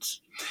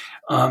intentions.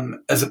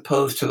 as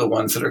opposed to the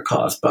ones that are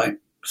caused by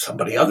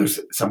somebody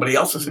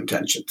else's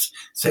intentions,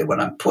 say when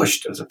I'm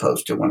pushed as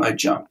opposed to when I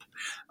jump,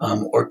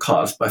 or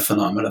caused by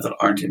phenomena that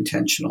aren't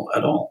intentional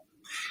at all.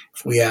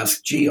 If we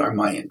ask, gee, are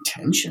my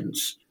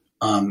intentions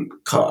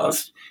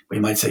caused? We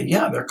might say,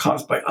 yeah, they're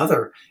caused by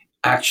other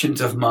actions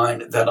of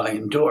mine that I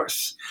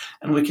endorse.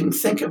 And we can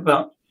think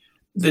about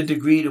the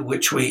degree to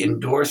which we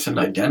endorse and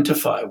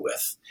identify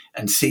with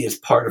and see as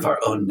part of our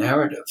own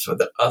narratives, or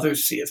that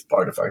others see as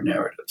part of our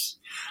narratives,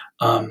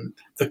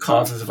 the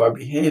causes of our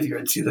behavior,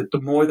 and see that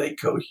the more they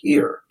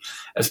cohere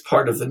as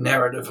part of the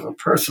narrative of a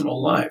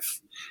personal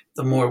life,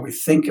 the more we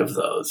think of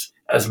those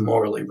as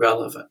morally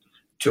relevant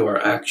to our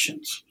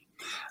actions.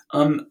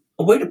 A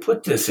way to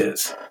put this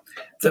is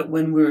that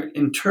when we're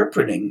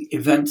interpreting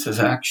events as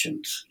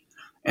actions,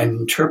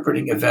 and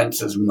interpreting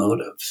events as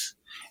motives,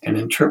 and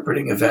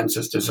interpreting events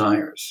as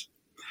desires,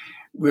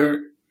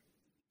 we're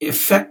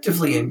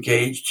effectively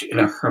engaged in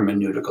a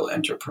hermeneutical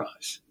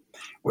enterprise.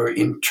 We're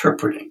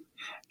interpreting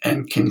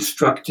and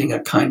constructing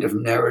a kind of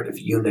narrative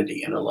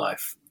unity in a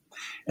life.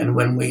 And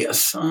when we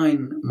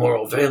assign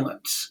moral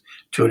valence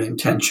to an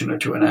intention or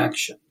to an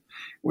action,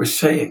 we're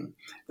saying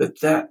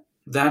that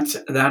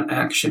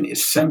action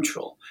is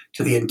central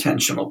to the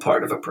intentional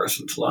part of a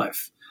person's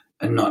life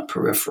and not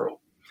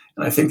peripheral.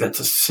 And I think that's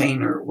a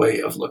saner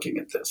way of looking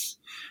at this,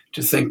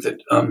 to think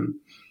that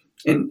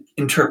in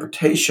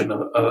interpretation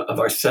of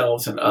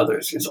ourselves and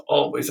others is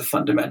always a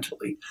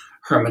fundamentally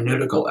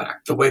hermeneutical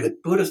act. The way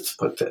that Buddhists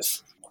put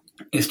this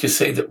is to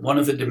say that one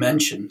of the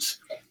dimensions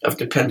of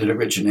dependent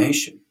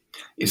origination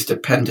is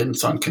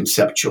dependence on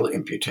conceptual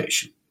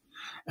imputation.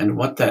 And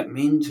what that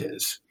means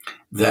is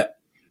that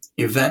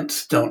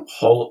events don't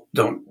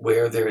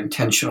wear their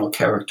intentional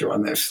character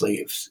on their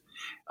sleeves.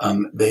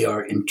 They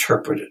are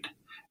interpreted.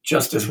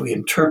 Just as we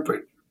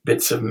interpret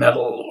bits of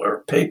metal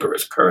or paper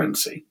as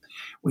currency,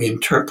 we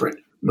interpret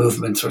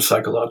movements or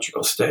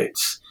psychological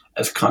states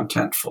as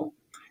contentful.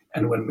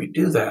 And when we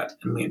do that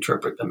and we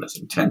interpret them as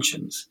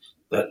intentions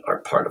that are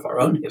part of our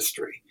own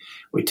history,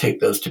 we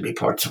take those to be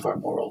parts of our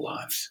moral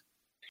lives.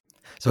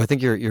 So I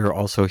think you're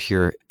also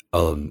here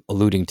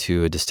alluding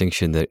to a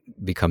distinction that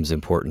becomes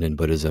important in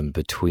Buddhism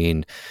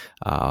between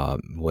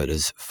what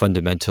is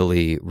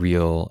fundamentally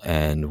real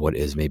and what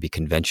is maybe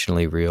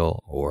conventionally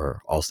real,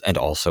 and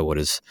also what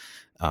is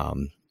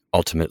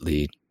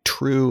ultimately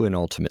true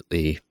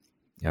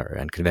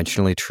and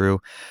conventionally true.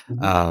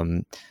 Mm-hmm.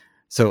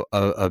 So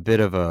a bit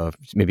of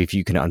maybe if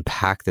you can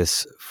unpack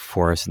this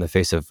for us in the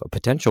face of a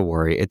potential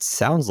worry, it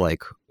sounds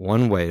like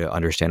one way to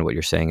understand what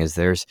you're saying is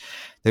there's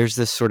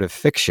this sort of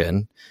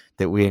fiction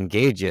that we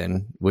engage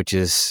in, which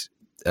is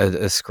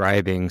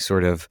ascribing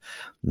sort of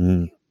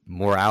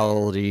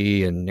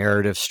morality and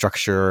narrative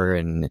structure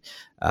and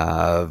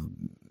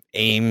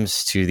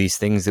aims to these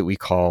things that we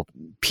call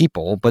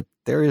people, but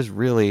there's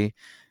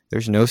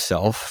no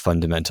self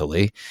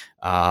fundamentally,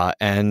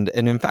 and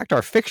in fact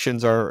our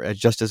fictions are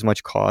just as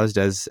much caused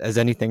as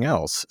anything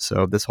else.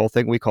 So this whole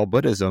thing we call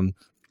Buddhism,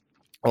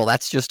 well,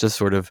 that's just a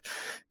sort of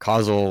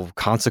causal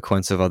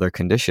consequence of other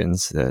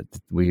conditions that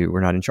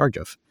we're not in charge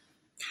of.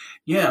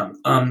 Yeah.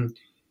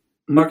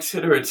 Mark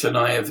Sideritz and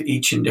I have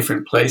each in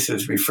different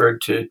places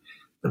referred to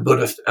the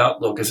Buddhist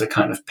outlook as a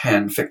kind of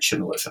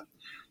pan-fictionalism.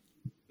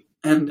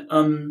 And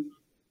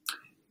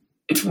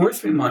it's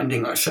worth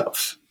reminding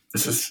ourselves,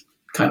 this is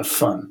kind of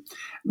fun,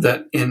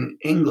 that in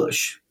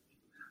English,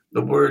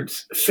 the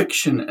words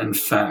fiction and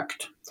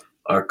fact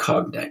are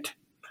cognate.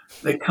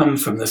 They come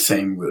from the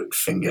same root,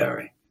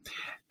 fingere.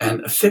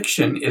 And a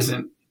fiction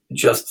isn't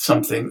just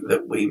something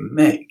that we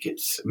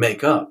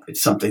make up.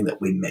 It's something that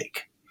we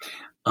make.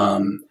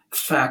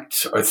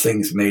 Facts are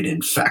things made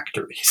in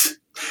factories.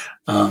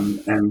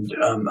 And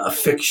a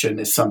fiction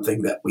is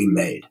something that we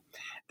made.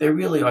 They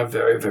really are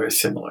very, very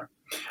similar.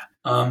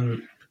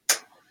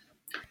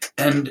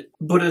 And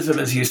Buddhism,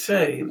 as you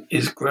say,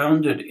 is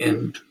grounded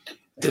in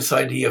this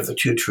idea of the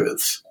two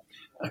truths,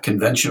 a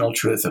conventional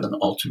truth and an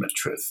ultimate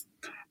truth.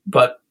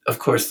 But, of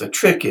course, the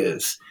trick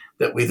is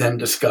that we then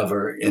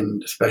discover,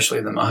 especially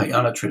in the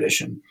Mahayana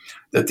tradition,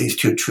 that these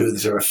two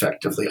truths are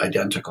effectively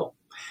identical,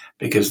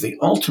 because the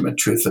ultimate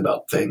truth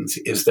about things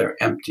is their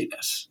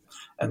emptiness.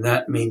 And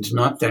that means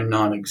not their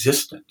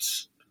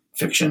non-existence.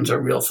 Fictions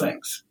are real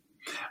things.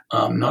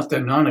 Not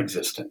their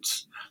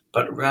non-existence,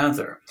 but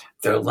rather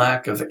their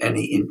lack of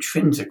any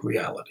intrinsic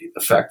reality,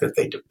 the fact that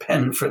they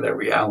depend for their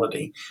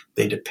reality,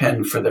 they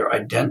depend for their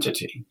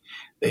identity,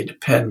 they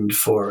depend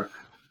for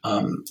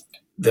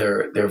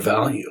their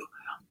value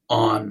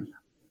on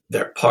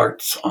their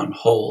parts, on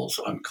wholes,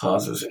 on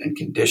causes and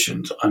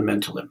conditions, on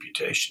mental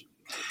imputation.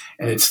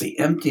 And it's the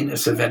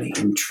emptiness of any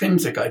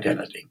intrinsic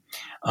identity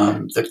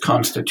that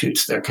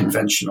constitutes their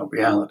conventional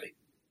reality.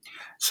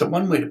 So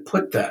one way to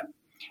put that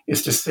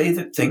is to say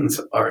that things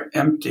are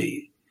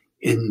empty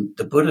in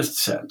the Buddhist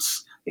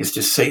sense is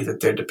to say that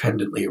they're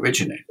dependently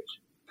originated.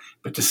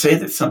 But to say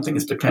that something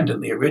is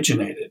dependently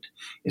originated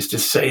is to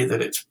say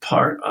that it's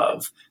part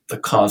of the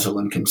causal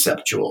and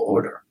conceptual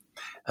order.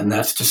 And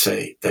that's to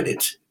say that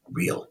it's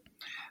real.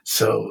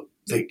 So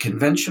the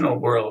conventional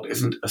world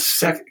isn't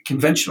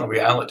conventional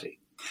reality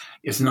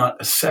is not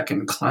a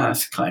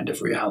second-class kind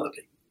of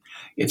reality.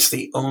 It's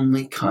the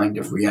only kind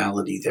of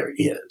reality there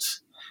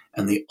is.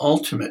 And the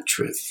ultimate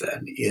truth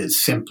then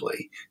is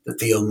simply that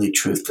the only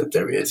truth that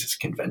there is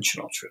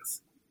conventional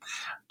truth.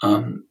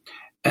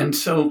 And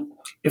so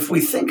if we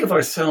think of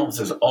ourselves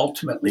as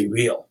ultimately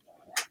real,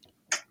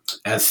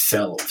 as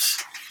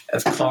selves,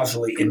 as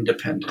causally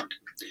independent,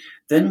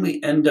 then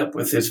we end up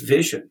with this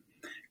vision,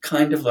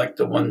 kind of like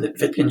the one that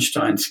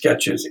Wittgenstein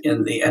sketches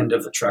in the end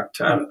of the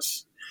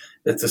Tractatus,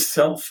 that the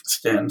self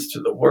stands to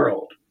the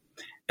world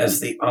as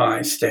the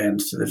I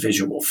stands to the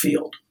visual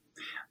field.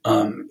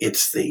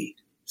 It's the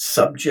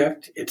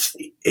subject, it's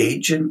the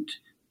agent,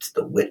 it's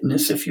the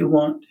witness, if you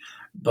want,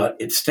 but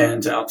it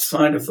stands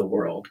outside of the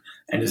world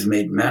and is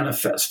made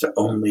manifest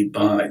only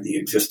by the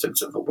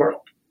existence of the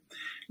world.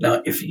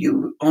 Now, if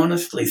you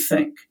honestly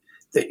think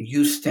that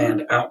you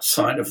stand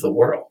outside of the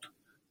world,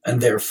 and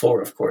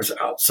therefore, of course,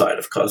 outside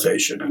of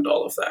causation and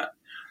all of that,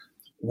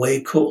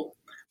 way cool.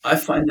 I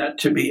find that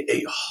to be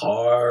a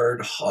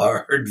hard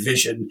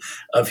vision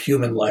of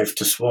human life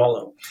to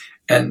swallow.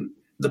 And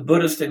the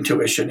Buddhist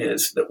intuition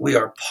is that we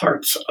are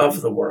parts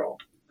of the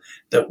world,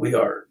 that we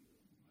are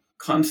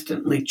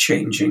constantly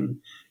changing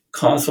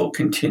causal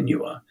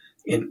continua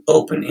in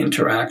open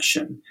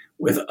interaction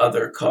with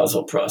other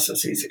causal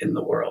processes in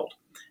the world.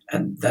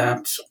 And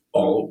that's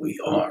all we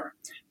are,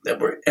 that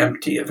we're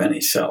empty of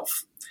any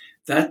self.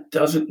 That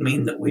doesn't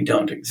mean that we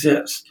don't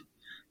exist.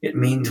 It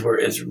means we're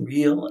as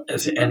real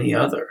as any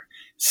other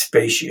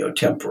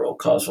spatio-temporal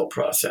causal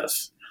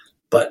process,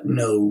 but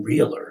no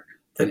realer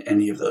than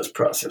any of those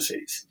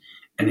processes.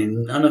 And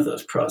in none of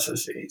those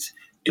processes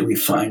do we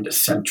find a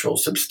central,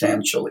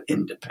 substantial,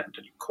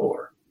 independent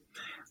core.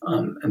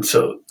 And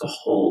so the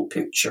whole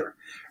picture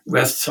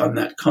rests on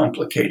that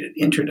complicated,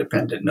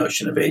 interdependent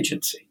notion of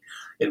agency.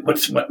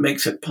 It's what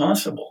makes it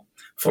possible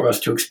for us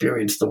to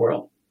experience the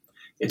world.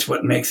 It's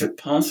what makes it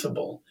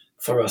possible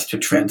for us to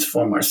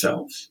transform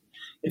ourselves.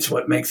 It's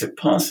what makes it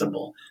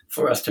possible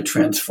for us to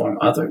transform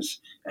others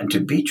and to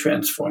be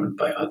transformed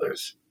by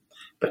others.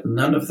 But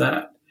none of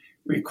that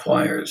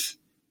requires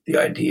the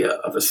idea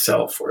of a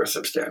self or a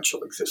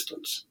substantial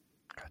existence.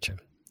 Gotcha.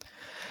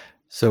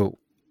 So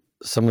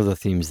some of the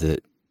themes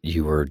that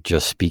you were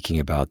just speaking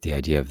about, the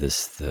idea of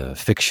this, the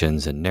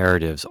fictions and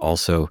narratives,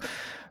 also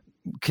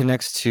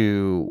connects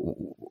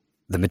to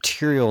the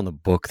material in the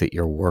book that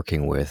you're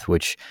working with,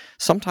 which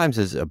sometimes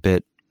is a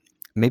bit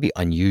maybe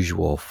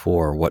unusual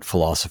for what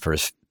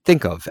philosophers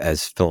think of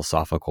as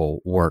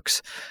philosophical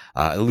works,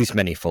 at least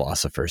many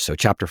philosophers. So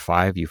chapter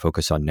 5, you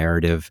focus on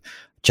narrative.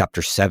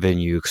 Chapter 7,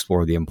 you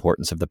explore the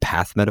importance of the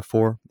path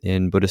metaphor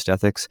in Buddhist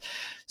ethics.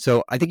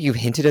 So I think you've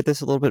hinted at this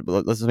a little bit,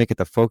 but let's make it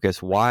the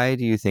focus. Why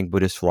do you think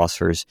Buddhist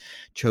philosophers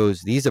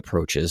chose these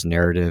approaches,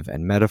 narrative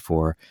and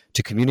metaphor,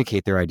 to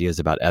communicate their ideas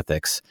about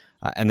ethics?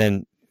 And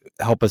then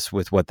help us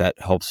with what that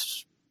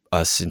helps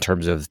us in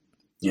terms of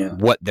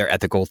what their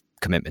ethical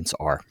commitments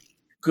are.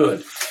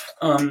 Good.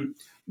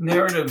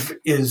 Narrative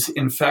is,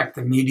 in fact,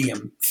 the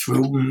medium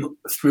through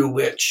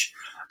which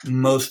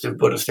most of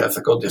Buddhist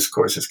ethical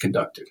discourse is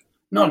conducted.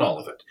 Not all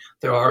of it.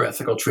 There are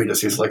ethical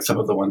treatises like some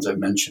of the ones I've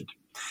mentioned.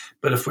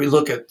 But if we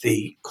look at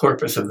the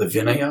corpus of the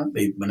Vinaya,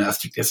 the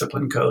monastic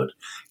discipline code,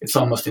 it's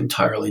almost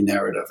entirely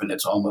narrative and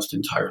it's almost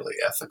entirely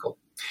ethical.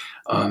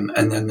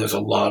 And then there's a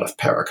lot of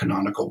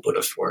paracanonical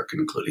Buddhist work,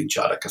 including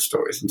Jataka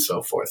stories and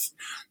so forth,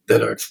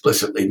 that are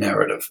explicitly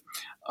narrative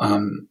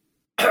and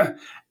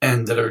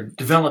that are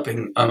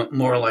developing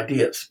moral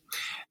ideas.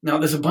 Now,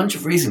 there's a bunch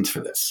of reasons for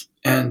this,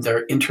 and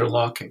they're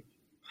interlocking.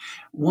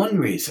 One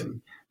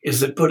reason is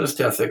that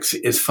Buddhist ethics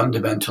is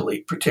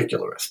fundamentally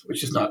particularist,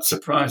 which is not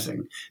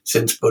surprising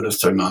since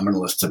Buddhists are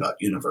nominalists about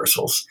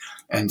universals,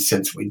 and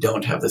since we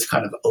don't have this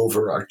kind of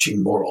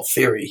overarching moral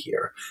theory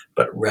here,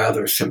 but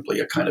rather simply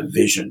a kind of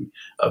vision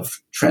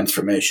of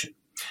transformation.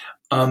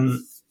 And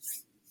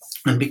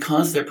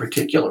because they're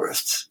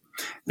particularists,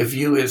 the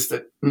view is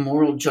that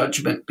moral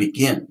judgment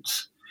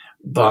begins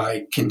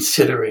by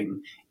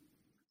considering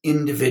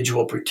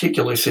individual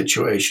particular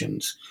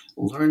situations,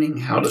 learning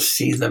how to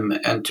see them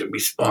and to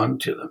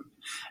respond to them,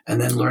 and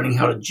then learning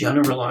how to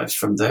generalize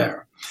from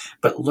there.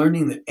 But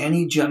learning that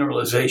any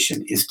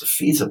generalization is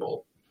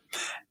defeasible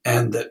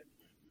and that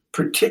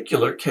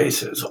particular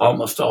cases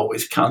almost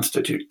always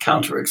constitute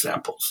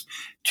counterexamples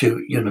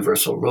to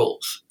universal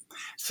rules.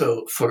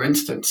 So, for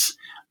instance,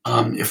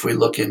 if we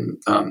look in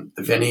the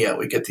Vinaya,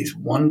 we get these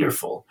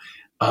wonderful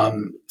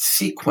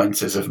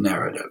sequences of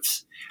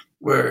narratives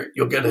where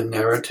you'll get a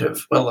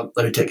narrative. Well,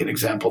 let me take an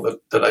example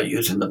that I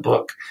use in the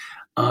book.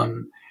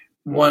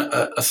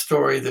 A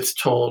story that's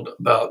told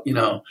about,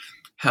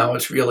 how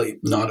it's really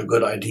not a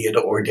good idea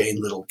to ordain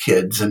little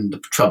kids and the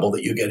trouble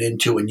that you get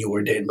into when you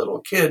ordain little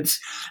kids.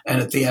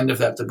 And at the end of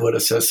that, the Buddha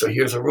says, so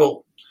here's a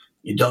rule.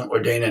 You don't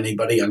ordain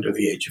anybody under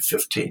the age of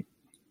 15.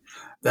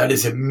 That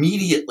is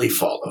immediately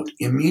followed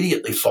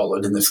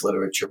in this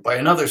literature by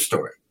another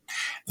story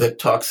that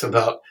talks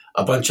about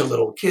a bunch of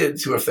little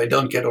kids who, if they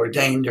don't get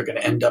ordained, are going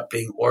to end up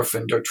being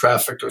orphaned or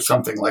trafficked or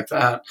something like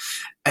that.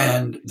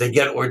 And they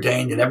get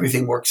ordained and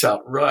everything works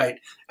out right.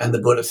 And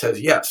the Buddha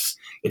says, yes,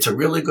 it's a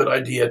really good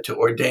idea to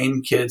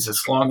ordain kids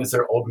as long as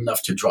they're old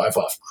enough to drive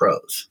off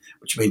crows,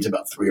 which means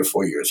about 3 or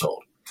 4 years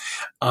old.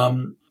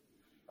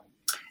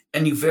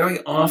 And you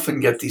very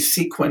often get these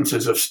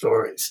sequences of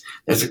stories.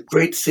 There's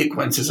great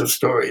sequences of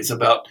stories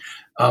about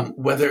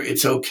whether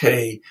it's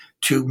okay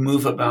to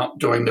move about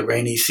during the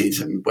rainy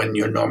season when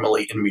you're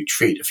normally in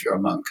retreat if you're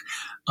a monk.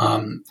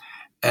 And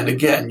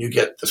again, you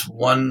get this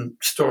one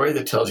story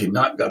that tells you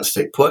not got to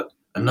stay put.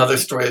 Another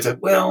story that said,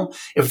 well,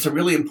 if it's a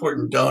really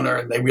important donor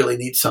and they really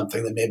need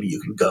something, then maybe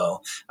you can go.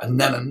 And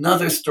then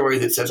another story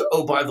that says,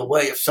 oh, by the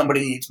way, if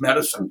somebody needs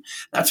medicine,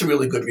 that's a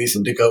really good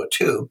reason to go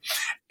too.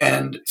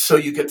 And so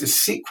you get this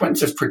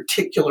sequence of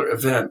particular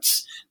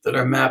events that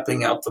are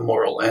mapping out the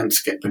moral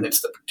landscape, and it's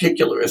the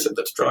particularism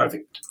that's driving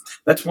it.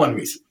 That's one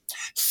reason.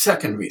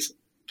 Second reason,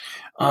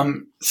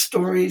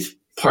 stories,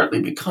 partly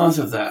because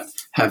of that,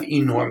 have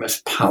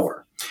enormous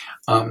power.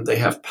 They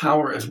have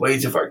power as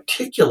ways of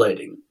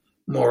articulating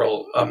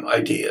moral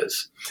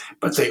ideas,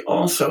 but they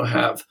also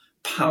have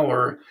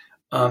power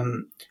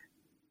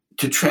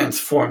to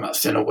transform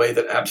us in a way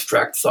that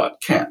abstract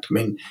thought can't. I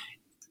mean,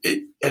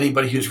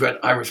 anybody who's read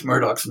Iris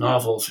Murdoch's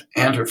novels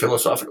and her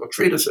philosophical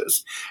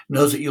treatises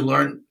knows that you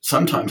learn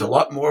sometimes a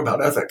lot more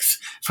about ethics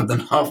from the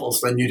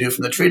novels than you do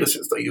from the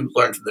treatises, though you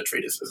learn from the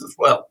treatises as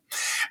well.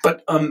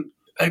 But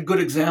a good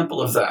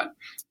example of that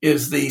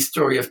is the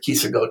story of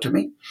Kisa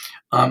Gotami,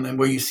 and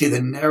where you see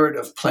the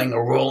narrative playing a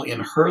role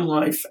in her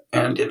life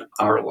and in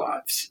our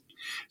lives.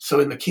 So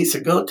in the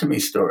Kisa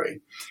Gotami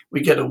story, we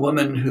get a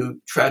woman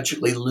who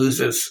tragically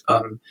loses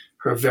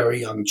her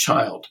very young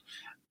child.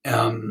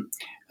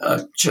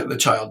 The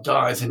child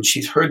dies, and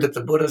she's heard that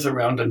the Buddha's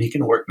around and he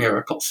can work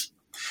miracles.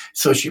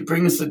 So she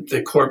brings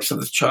the corpse of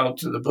the child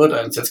to the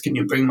Buddha and says, can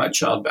you bring my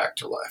child back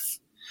to life?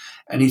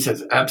 And he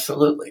says,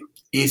 absolutely,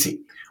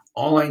 easy.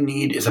 All I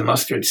need is a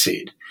mustard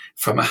seed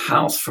from a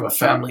house, from a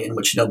family in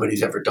which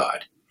nobody's ever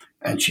died.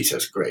 And she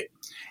says, great.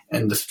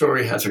 And the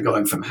story has her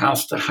going from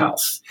house to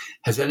house.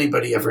 Has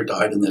anybody ever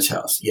died in this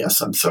house?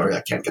 Yes, I'm sorry,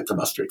 I can't get the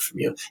mustard from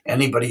you.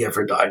 Anybody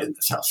ever died in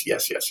this house?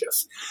 Yes, yes,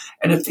 yes.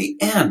 And at the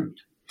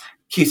end,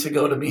 Kisa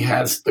Gotami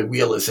has the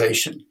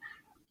realization,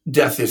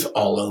 death is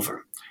all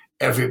over.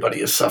 Everybody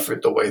has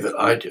suffered the way that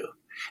I do.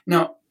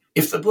 Now,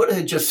 if the Buddha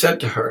had just said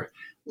to her,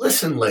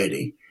 listen,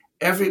 lady,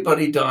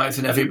 everybody dies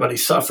and everybody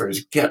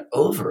suffers, get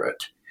over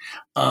it,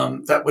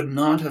 that would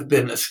not have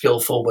been a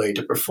skillful way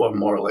to perform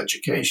moral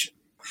education.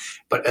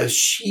 But as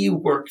she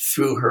worked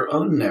through her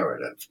own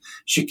narrative,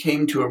 she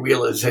came to a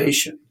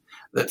realization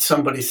that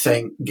somebody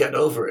saying, get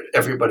over it,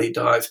 everybody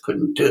dies,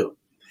 couldn't do.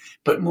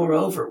 But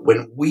moreover,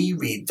 when we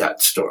read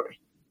that story,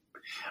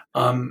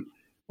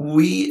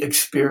 we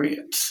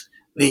experience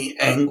the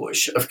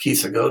anguish of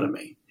Kisa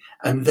Gotami,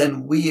 and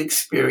then we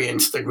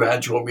experience the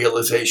gradual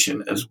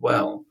realization as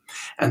well.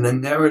 And the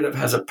narrative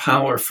has a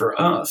power for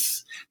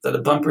us that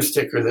a bumper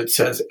sticker that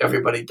says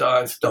everybody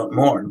dies, don't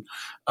mourn,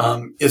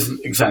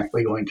 isn't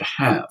exactly going to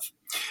have.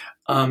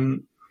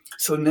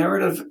 So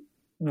narrative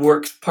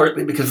works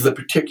partly because of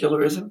the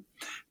particularism,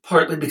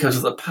 partly because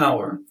of the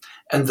power.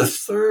 And the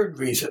third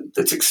reason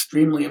that's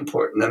extremely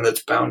important and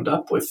that's bound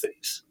up with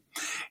these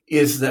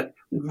is that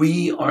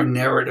we are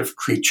narrative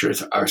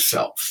creatures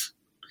ourselves.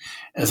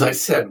 As I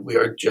said, we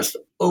are just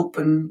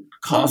open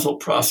causal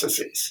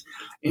processes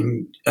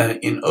in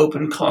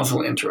open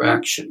causal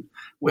interaction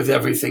with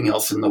everything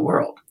else in the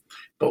world.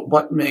 But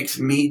what makes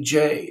me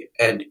Jay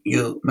and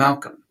you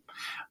Malcolm?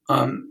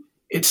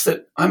 It's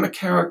that I'm a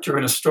character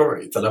in a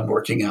story that I'm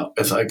working out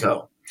as I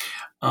go.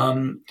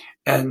 And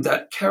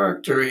that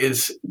character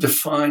is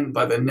defined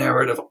by the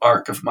narrative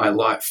arc of my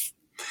life.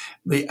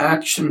 The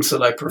actions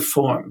that I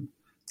perform,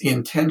 the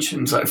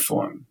intentions I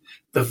form,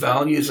 the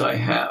values I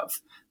have,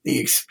 the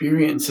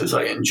experiences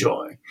I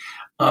enjoy,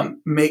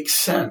 make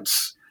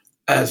sense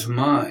as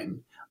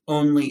mine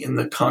only in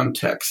the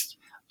context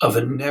of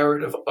a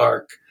narrative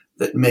arc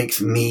that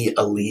makes me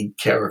a lead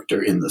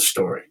character in the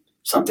story.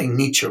 Something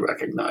Nietzsche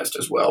recognized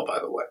as well, by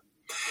the way.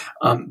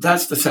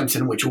 That's the sense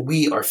in which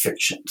we are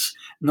fictions,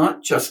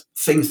 not just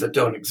things that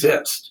don't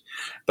exist,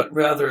 but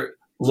rather,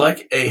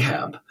 like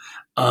Ahab,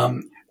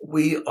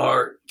 we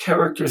are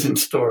characters in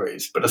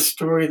stories, but a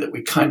story that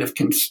we kind of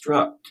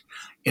construct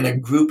in a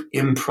group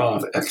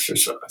improv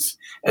exercise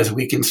as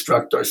we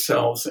construct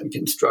ourselves and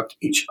construct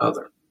each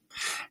other.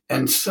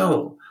 And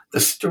so the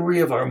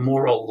story of our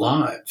moral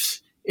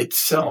lives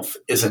itself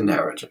is a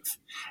narrative.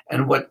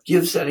 And what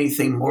gives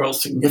anything moral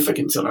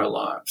significance in our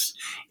lives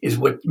is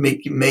what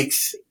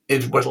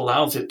what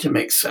allows it to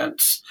make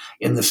sense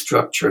in the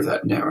structure of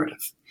that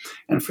narrative.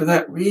 And for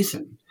that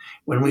reason,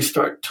 when we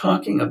start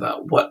talking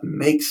about what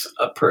makes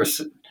a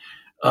person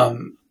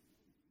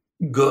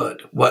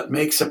good, what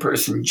makes a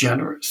person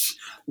generous,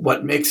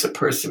 what makes a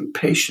person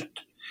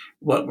patient,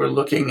 what we're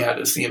looking at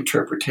is the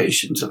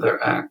interpretations of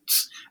their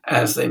acts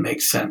as they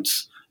make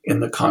sense in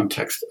the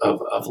context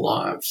of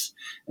lives.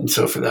 And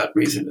so for that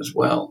reason as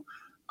well,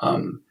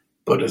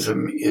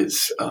 Buddhism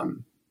is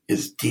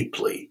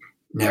deeply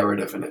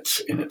narrative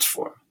in its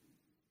form.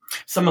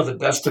 Some of the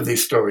best of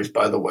these stories,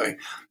 by the way,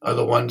 are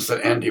the ones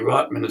that Andy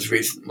Rotman has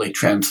recently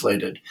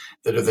translated,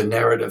 that are the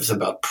narratives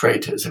about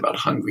pretas, about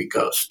hungry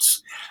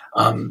ghosts,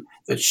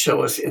 that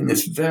show us in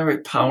this very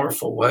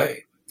powerful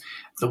way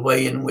the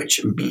way in which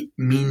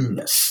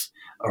meanness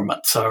or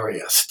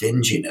matsarya,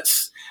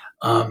 stinginess,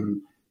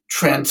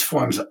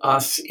 transforms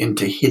us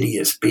into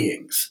hideous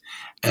beings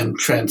and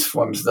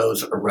transforms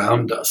those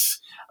around us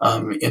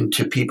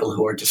into people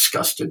who are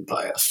disgusted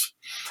by us.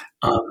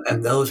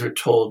 And those are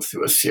told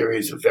through a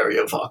series of very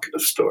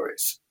evocative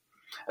stories.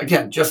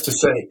 Again, just to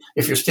say,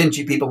 if you're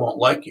stingy, people won't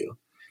like you.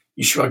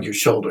 You shrug your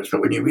shoulders. But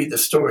when you read the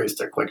stories,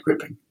 they're quite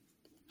gripping.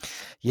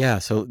 Yeah,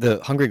 so the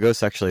Hungry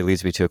Ghost actually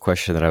leads me to a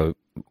question that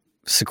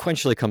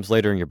sequentially comes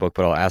later in your book,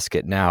 but I'll ask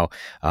it now.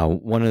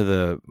 One of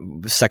the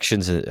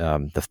sections,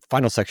 the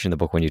final section of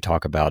the book, when you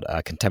talk about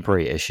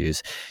contemporary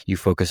issues, you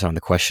focus on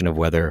the question of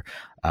whether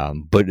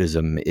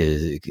Buddhism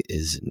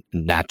is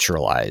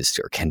naturalized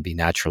or can be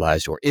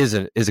naturalized or is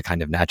a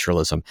kind of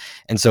naturalism.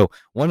 And so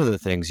one of the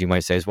things you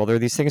might say is, well, there are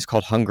these things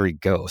called hungry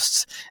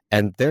ghosts,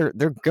 and they're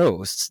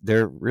ghosts.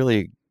 They're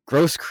really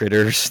gross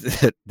critters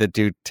that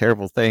do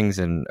terrible things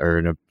and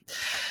are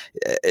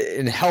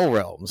in hell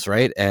realms,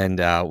 right? And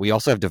we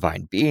also have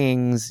divine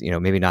beings,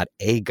 maybe not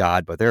a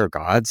god, but there are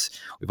gods.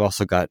 We've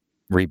also got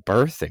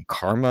rebirth and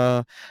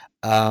karma.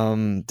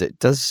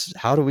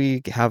 How do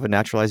we have a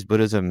naturalized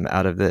Buddhism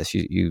out of this?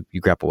 You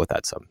grapple with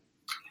that some.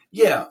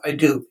 Yeah, I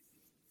do.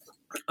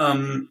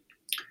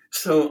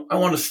 So I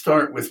want to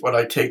start with what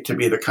I take to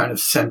be the kind of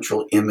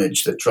central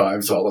image that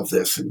drives all of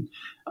this, and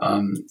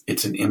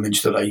it's an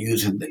image that I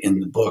use in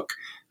the book,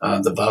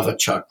 the Bhava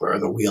Chakra, or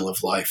the Wheel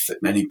of Life,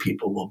 that many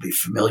people will be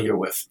familiar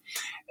with.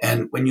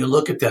 And when you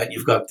look at that,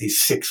 you've got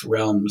these 6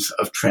 realms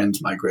of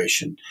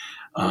transmigration.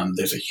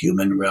 There's a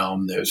human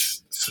realm,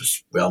 there's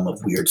a realm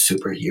of weird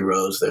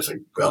superheroes, there's a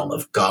realm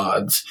of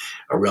gods,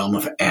 a realm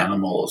of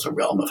animals, a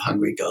realm of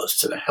hungry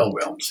ghosts, and a hell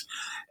realms.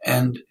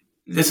 And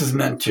this is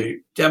meant to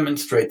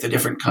demonstrate the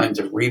different kinds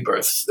of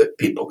rebirths that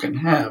people can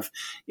have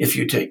if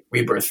you take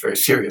rebirth very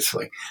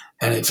seriously.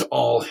 And it's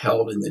all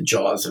held in the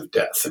jaws of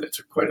death. And it's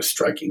quite a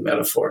striking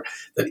metaphor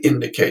that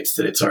indicates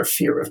that it's our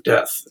fear of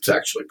death that's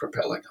actually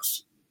propelling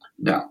us.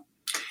 Now,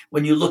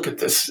 when you look at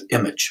this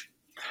image,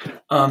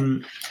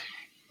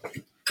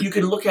 you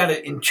can look at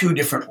it in 2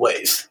 different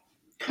ways.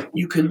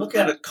 You can look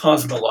at it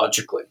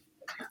cosmologically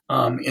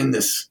in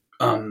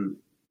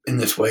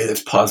this way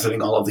that's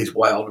positing all of these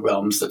wild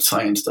realms that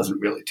science doesn't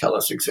really tell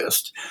us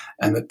exist,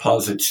 and that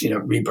posits,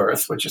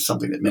 rebirth, which is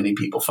something that many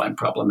people find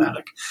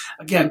problematic.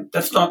 Again,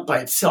 that's not by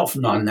itself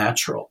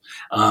non-natural.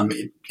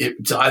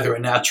 It's either a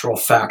natural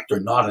fact or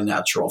not a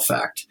natural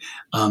fact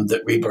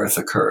that rebirth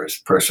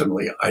occurs.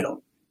 Personally, I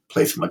don't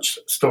place much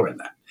store in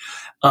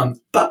that.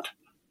 But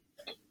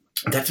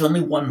that's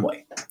only one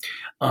way.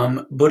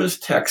 Buddha's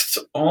texts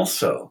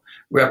also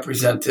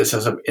represent this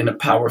in a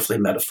powerfully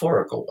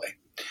metaphorical way.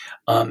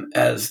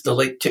 As the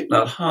late Thich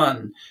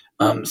Nhat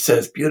Hanh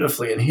says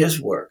beautifully in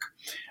his work,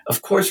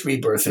 of course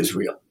rebirth is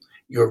real.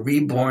 You're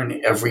reborn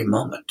every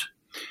moment.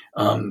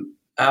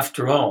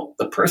 After all,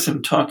 the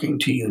person talking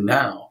to you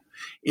now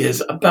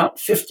is about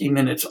 50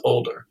 minutes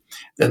older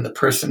than the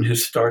person who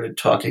started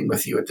talking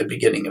with you at the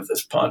beginning of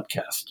this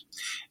podcast.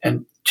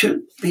 And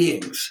 2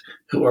 beings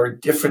who are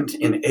different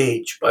in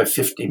age by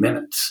 50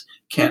 minutes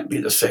can't be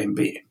the same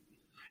being.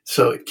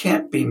 So it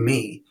can't be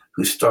me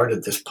who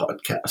started this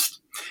podcast.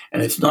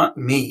 And it's not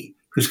me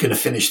who's going to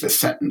finish this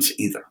sentence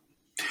either.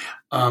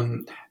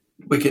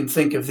 We can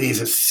think of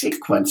these as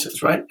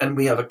sequences, right? And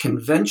we have a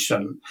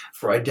convention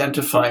for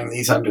identifying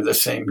these under the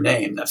same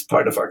name. That's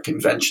part of our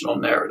conventional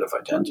narrative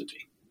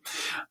identity.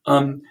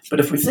 But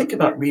if we think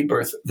about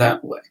rebirth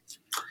that way,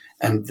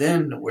 and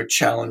then we're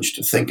challenged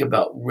to think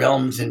about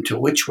realms into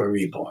which we're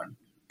reborn,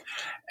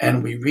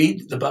 and we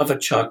read the Bhava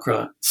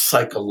Chakra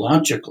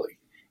psychologically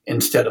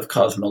instead of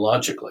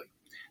cosmologically,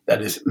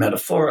 that is,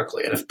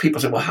 metaphorically. And if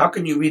people say, well, how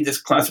can you read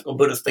this classical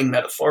Buddhist thing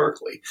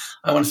metaphorically?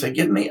 I want to say,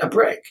 give me a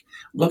break.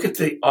 Look at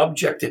the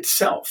object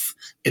itself.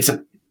 It's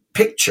a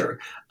picture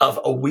of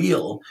a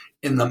wheel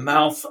in the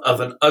mouth of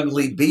an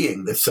ugly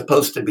being that's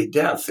supposed to be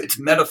death. It's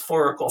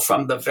metaphorical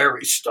from the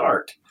very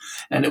start.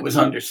 And it was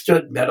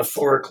understood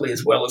metaphorically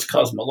as well as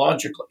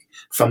cosmologically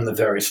from the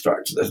very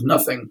start. So there's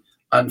nothing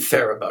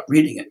unfair about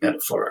reading it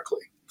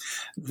metaphorically.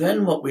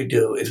 Then what we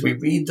do is we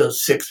read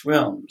those 6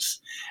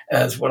 realms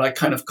as what I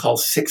kind of call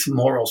 6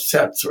 moral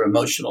sets or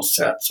emotional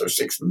sets or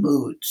 6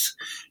 moods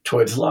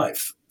towards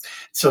life.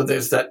 So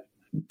there's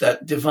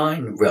that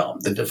divine realm,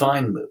 the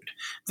divine mood.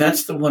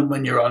 That's the one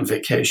when you're on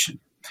vacation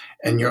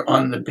and you're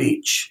on the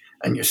beach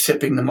and you're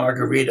sipping the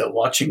margarita,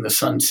 watching the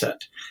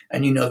sunset,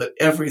 and you know that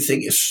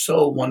everything is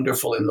so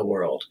wonderful in the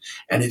world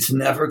and it's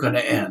never going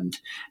to end.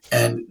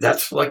 And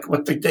that's like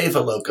what the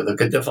Devaloka,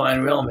 the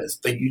divine realm, is,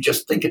 that you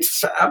just think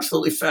it's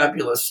absolutely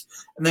fabulous.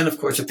 And then, of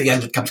course, at the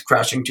end, it comes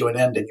crashing to an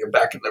end and you're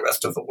back in the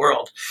rest of the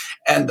world.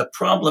 And the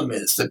problem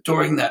is that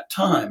during that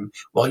time,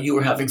 while you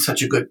were having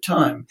such a good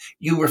time,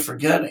 you were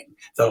forgetting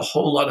that a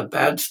whole lot of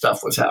bad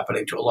stuff was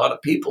happening to a lot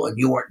of people and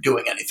you weren't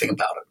doing anything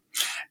about it.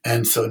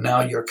 And so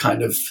now you're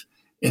kind of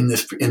in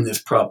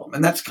this problem.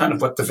 And that's kind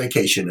of what the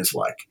vacation is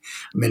like.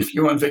 I mean, if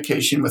you're on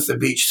vacation with the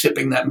beach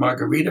sipping that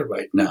margarita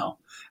right now,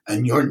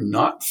 and you're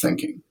not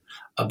thinking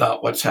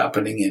about what's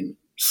happening in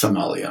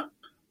Somalia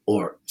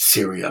or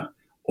Syria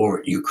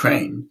or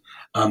Ukraine,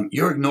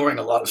 you're ignoring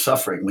a lot of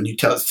suffering when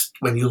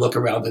you look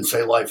around and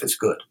say life is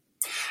good.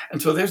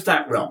 And so there's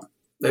that realm.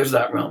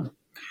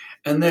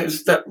 And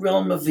there's that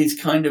realm of these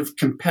kind of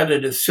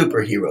competitive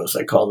superheroes,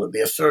 I call them, the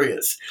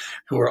Asuryas,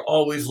 who are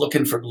always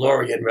looking for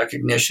glory and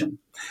recognition.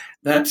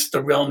 That's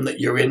the realm that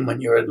you're in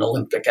when you're an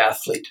Olympic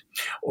athlete,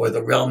 or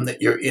the realm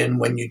that you're in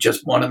when you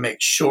just want to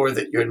make sure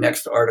that your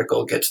next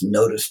article gets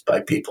noticed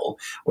by people,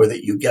 or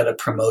that you get a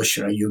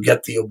promotion, or you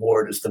get the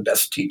award as the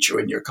best teacher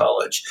in your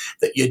college,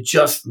 that you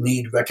just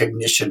need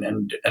recognition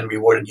and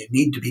reward, and you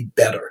need to be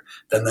better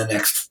than the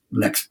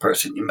next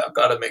person. You've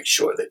got to make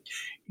sure that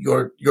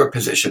your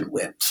position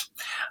wins.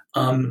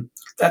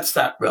 That's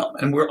that realm.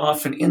 And we're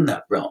often in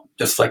that realm,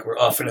 just like we're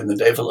often in the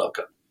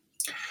Devaloka.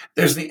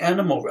 There's the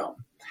animal realm.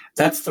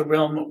 That's the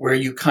realm where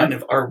you kind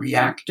of are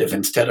reactive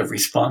instead of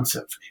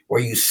responsive, where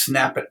you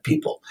snap at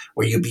people,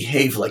 where you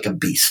behave like a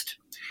beast.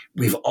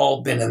 We've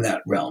all been in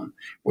that realm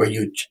where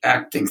you're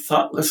acting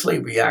thoughtlessly,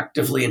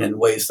 reactively, and in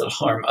ways that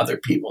harm other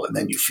people, and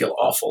then you feel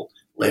awful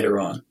later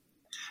on.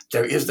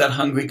 There is that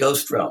hungry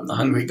ghost realm. The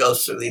hungry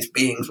ghosts are these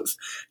beings with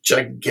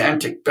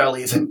gigantic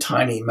bellies and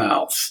tiny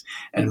mouths.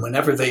 And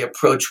whenever they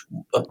approach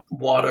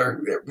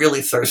water, they're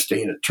really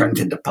thirsty and it turns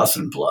into pus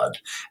and blood.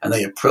 And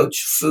they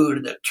approach food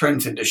and it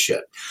turns into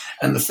shit.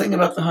 And the thing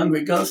about the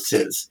hungry ghosts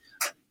is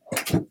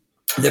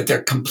that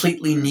they're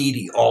completely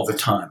needy all the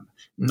time.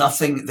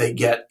 Nothing they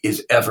get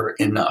is ever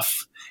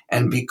enough.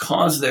 And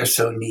because they're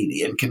so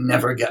needy and can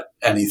never get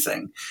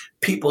anything,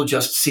 people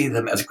just see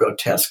them as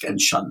grotesque and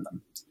shun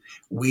them.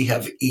 We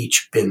have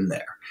each been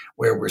there,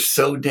 where we're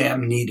so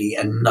damn needy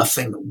and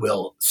nothing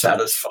will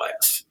satisfy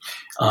us.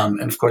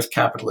 And of course,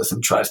 capitalism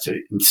tries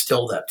to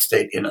instill that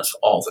state in us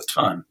all the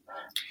time.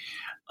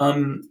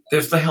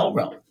 There's the hell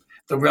realm,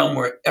 the realm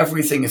where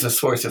everything is a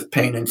source of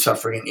pain and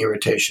suffering and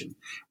irritation.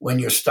 When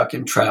you're stuck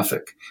in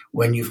traffic,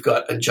 when you've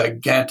got a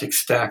gigantic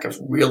stack of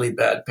really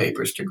bad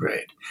papers to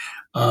grade,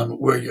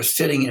 where you're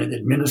sitting in an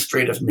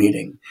administrative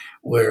meeting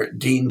where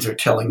deans are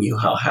telling you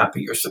how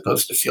happy you're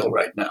supposed to feel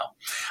right now.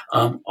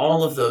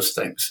 All of those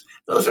things,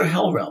 those are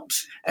hell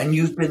realms, and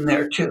you've been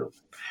there too.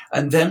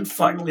 And then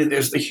finally,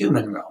 there's the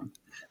human realm,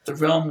 the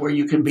realm where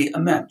you can be a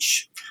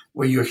mensch,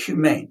 where you're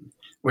humane,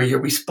 where you're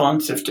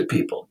responsive to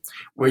people,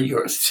 where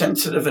you're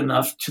sensitive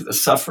enough to the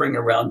suffering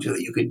around you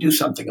that you can do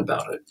something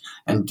about it,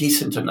 and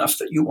decent enough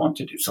that you want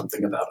to do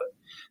something about it.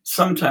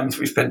 Sometimes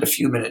we spend a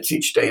few minutes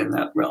each day in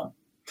that realm.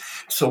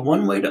 So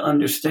one way to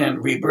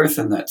understand rebirth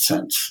in that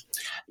sense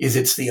is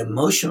it's the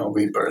emotional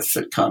rebirth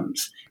that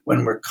comes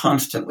when we're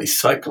constantly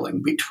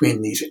cycling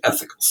between these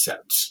ethical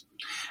sets.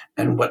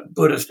 And what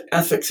Buddhist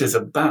ethics is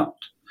about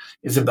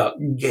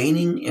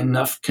gaining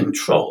enough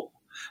control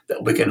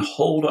that we can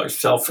hold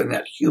ourselves in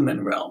that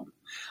human realm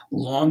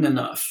long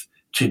enough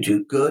to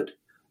do good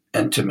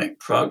and to make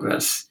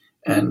progress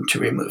and to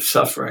remove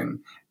suffering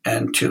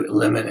and to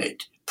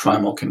eliminate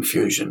primal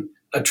confusion,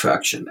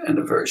 attraction, and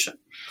aversion.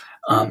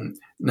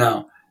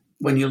 Now,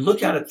 when you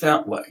look at it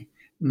that way,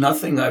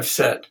 nothing I've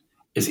said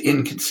is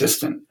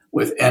inconsistent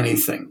with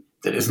anything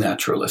that is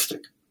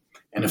naturalistic.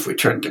 And if we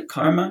turn to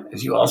karma,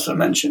 as you also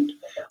mentioned,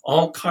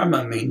 all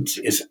karma means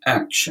is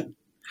action.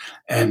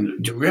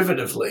 And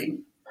derivatively,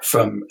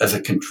 as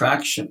a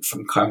contraction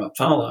from karma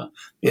phala,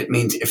 it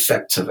means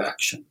effects of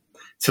action.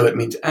 So it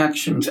means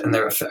actions and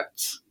their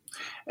effects.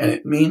 And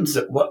it means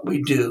that what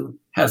we do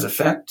has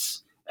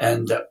effects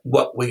and that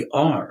what we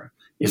are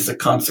is the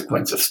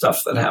consequence of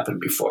stuff that happened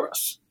before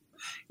us.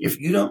 If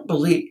you don't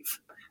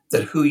believe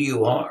that who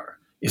you are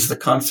is the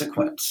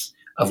consequence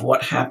of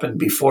what happened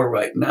before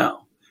right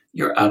now,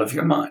 you're out of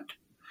your mind.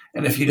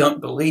 And if you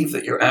don't believe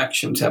that your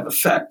actions have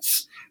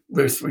effects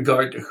with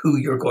regard to who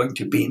you're going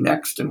to be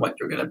next and what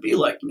you're going to be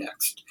like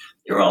next,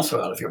 you're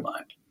also out of your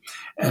mind.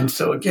 And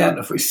so again,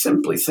 if we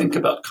simply think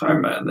about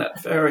karma in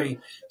that very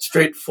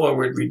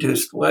straightforward,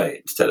 reduced way,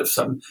 instead of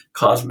some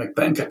cosmic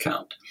bank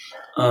account,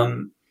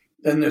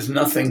 then there's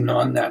nothing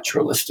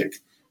non-naturalistic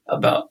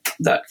about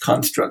that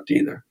construct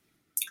either.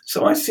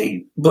 So I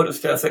see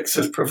Buddhist ethics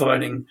as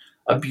providing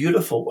a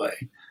beautiful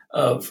way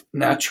of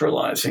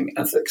naturalizing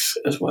ethics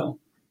as well.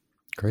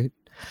 Great.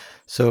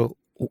 So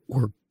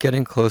we're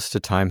getting close to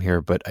time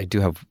here, but I do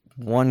have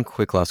one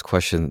quick last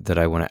question that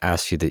I want to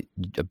ask you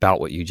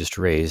about what you just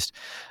raised.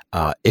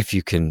 If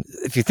you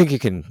think you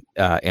can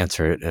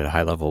answer it at a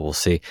high level, we'll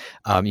see.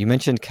 You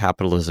mentioned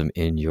capitalism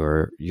in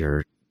your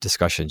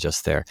discussion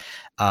just there.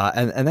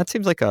 And that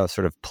seems like a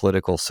sort of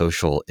political,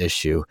 social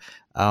issue.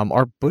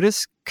 Are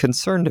Buddhists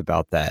concerned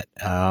about that?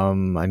 I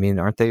mean,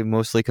 aren't they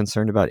mostly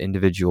concerned about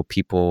individual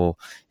people,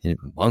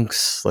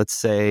 monks, let's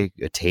say,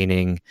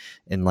 attaining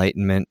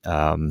enlightenment?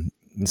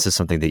 This is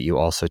something that you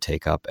also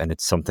take up, and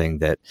it's something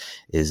that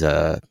is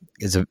a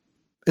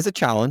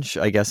challenge,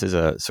 I guess, is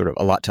a sort of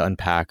a lot to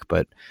unpack.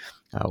 But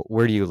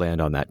where do you land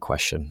on that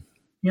question?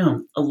 Yeah,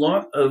 a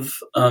lot of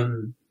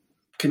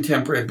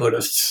contemporary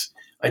Buddhists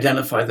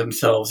identify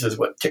themselves as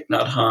what Thich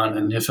Nhat Hanh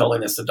and His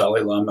Holiness the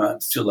Dalai Lama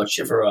and Sula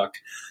Chivarak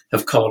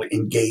have called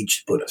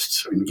engaged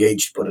Buddhists, or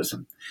engaged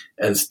Buddhism.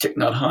 As Thich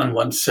Nhat Hanh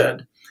once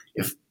said,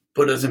 if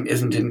Buddhism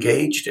isn't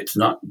engaged, it's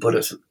not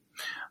Buddhism.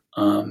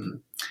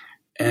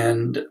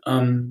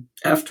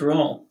 After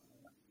all,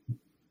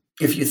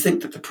 if you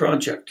think that the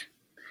project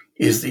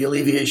is the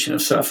alleviation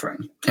of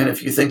suffering, and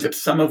if you think that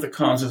some of the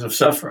causes of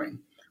suffering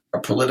are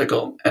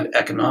political and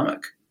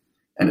economic,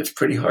 and it's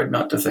pretty hard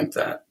not to think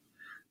that,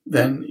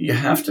 then you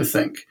have to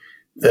think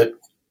that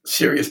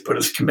serious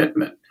Buddhist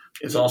commitment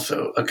is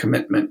also a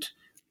commitment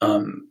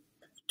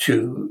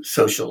to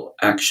social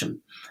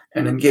action.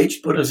 And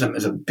engaged Buddhism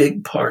is a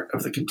big part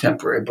of the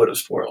contemporary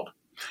Buddhist world.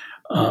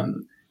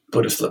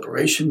 Buddhist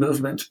liberation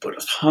movements,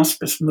 Buddhist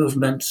hospice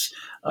movements,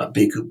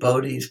 Bhikkhu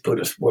Bodhis,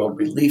 Buddhist world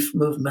relief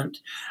movement.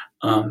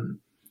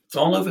 It's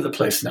all over the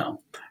place now.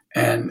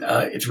 And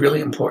it's really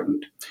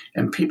important.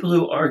 And people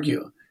who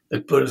argue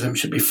that Buddhism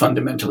should be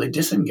fundamentally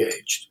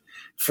disengaged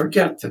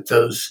forget that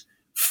those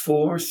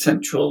four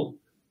central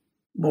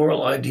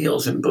moral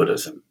ideals in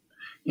Buddhism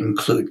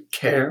include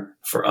care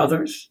for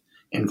others,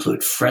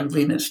 include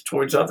friendliness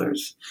towards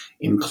others,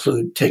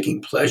 include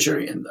taking pleasure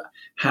in the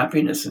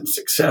happiness and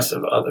success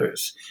of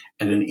others,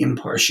 and an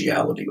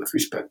impartiality with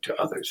respect to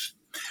others.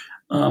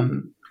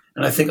 And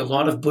I think a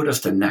lot of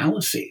Buddhist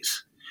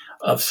analyses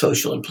of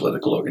social and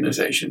political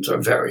organizations are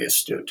very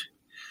astute.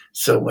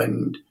 So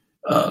when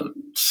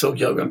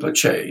Sogyal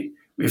Rinpoche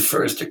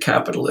refers to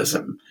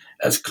capitalism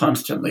as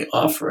constantly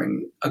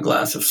offering a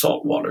glass of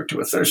salt water to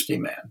a thirsty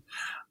man,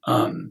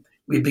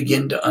 we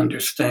begin to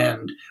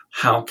understand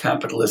how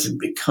capitalism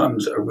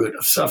becomes a root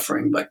of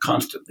suffering by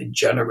constantly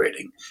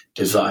generating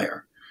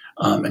desire,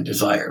 and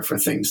desire for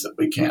things that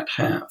we can't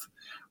have.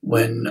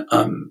 When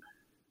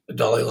the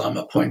Dalai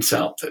Lama points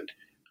out that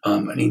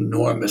an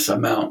enormous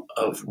amount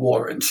of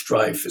war and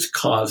strife is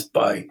caused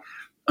by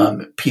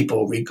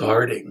people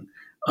regarding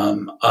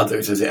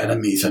others as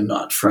enemies and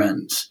not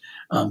friends,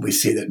 we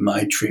see that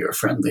Maitri, or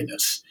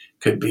friendliness,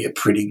 could be a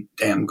pretty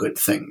damn good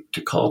thing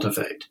to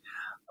cultivate.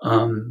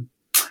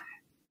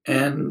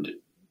 And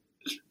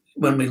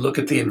when we look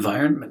at the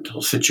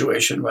environmental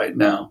situation right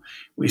now,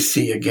 we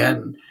see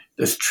again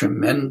this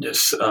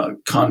tremendous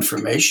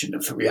confirmation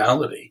of the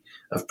reality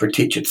of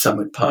praticit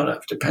samutpada,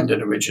 of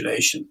dependent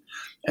origination,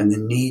 and the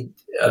need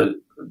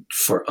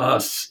for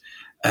us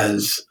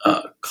as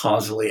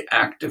causally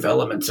active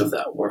elements of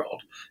that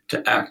world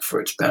to act for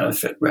its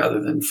benefit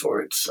rather than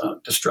for its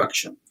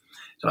destruction.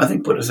 So I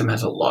think Buddhism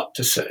has a lot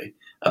to say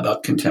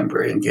about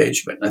contemporary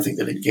engagement. And I think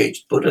that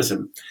engaged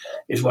Buddhism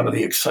is one of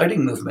the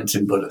exciting movements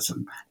in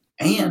Buddhism,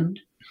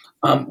 and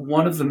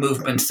one of the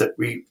movements that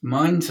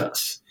reminds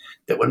us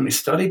that when we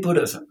study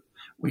Buddhism,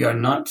 we are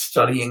not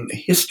studying the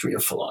history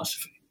of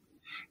philosophy.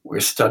 We're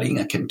studying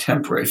a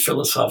contemporary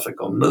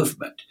philosophical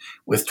movement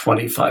with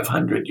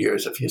 2,500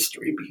 years of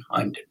history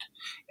behind it.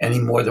 Any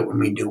more than when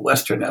we do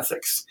Western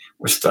ethics,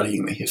 we're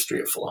studying the history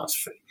of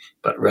philosophy,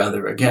 but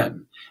rather,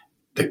 again,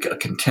 a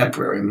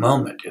contemporary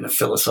moment in a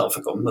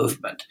philosophical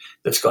movement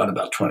that's got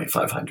about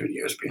 2,500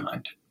 years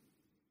behind it.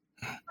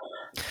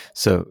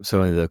 So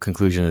in the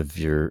conclusion of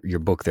your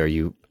book there,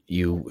 you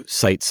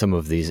cite some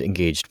of these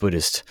engaged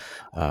Buddhist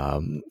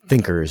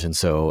thinkers. And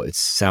so it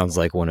sounds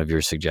like one of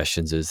your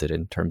suggestions is that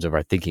in terms of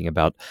our thinking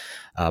about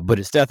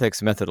Buddhist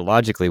ethics,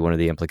 methodologically, one of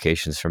the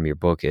implications from your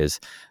book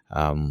is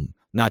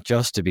not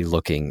just to be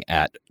looking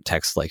at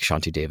texts like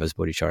Shantideva's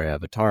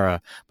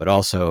Bodhicharyavatara, but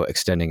also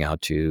extending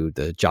out to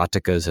the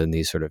Jatakas and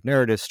these sort of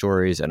narrative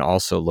stories, and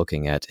also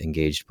looking at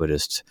engaged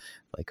Buddhist,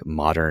 like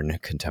modern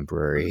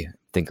contemporary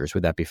thinkers.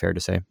 Would that be fair to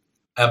say?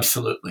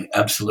 Absolutely,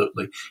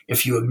 absolutely.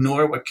 If you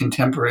ignore what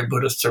contemporary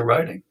Buddhists are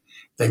writing,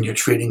 then you're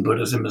treating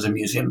Buddhism as a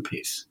museum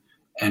piece.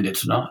 And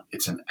it's not.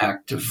 It's an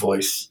active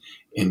voice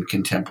in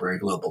contemporary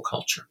global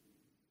culture.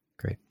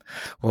 Great.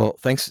 Well,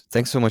 thanks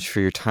so much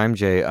for your time,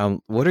 Jay.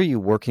 What are you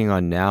working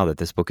on now that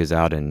this book is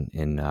out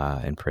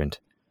in print?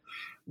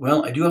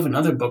 Well, I do have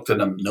another book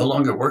that I'm no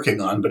longer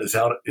working on, but is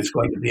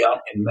going to be out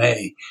in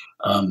May,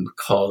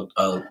 called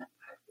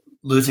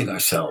Losing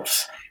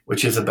Ourselves,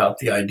 which is about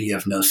the idea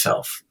of no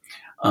self.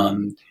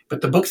 But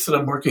the books that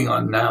I'm working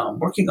on now, I'm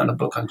working on a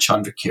book on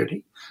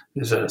Chandrakirti,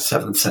 who's a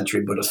 7th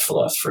century Buddhist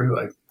philosopher who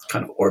I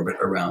kind of orbit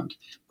around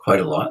quite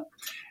a lot.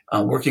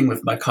 Working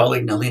with my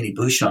colleague Nalini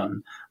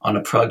Bhushan on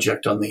a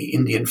project on the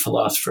Indian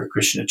philosopher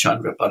Krishna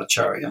Chandra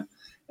Bhattacharya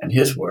and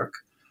his work.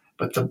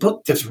 But the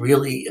book that's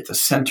really at the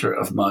center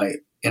of my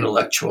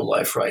intellectual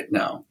life right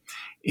now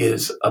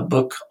is a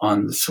book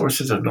on the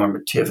sources of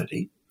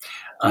normativity,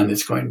 And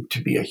it's going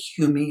to be a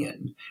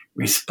Humean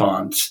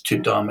response to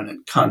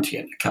dominant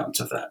Kantian accounts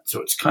of that.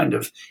 So it's kind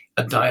of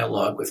a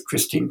dialogue with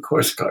Christine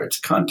Korsgaard's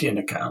Kantian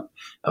account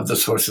of the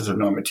sources of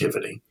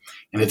normativity.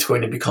 And it's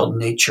going to be called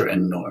Nature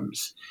and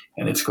Norms.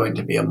 And it's going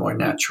to be a more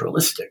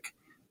naturalistic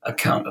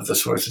account of the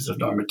sources of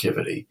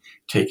normativity,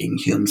 taking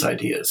Hume's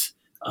ideas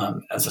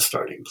as a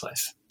starting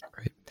place.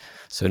 Great.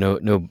 So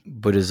no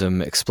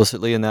Buddhism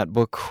explicitly in that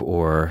book,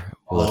 or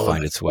will it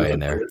find its way in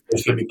there?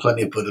 There's going to be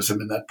plenty of Buddhism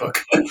in that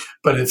book,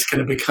 but it's going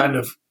to be kind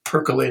of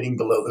percolating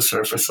below the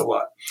surface a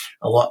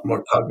lot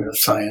more cognitive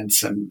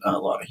science and a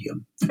lot of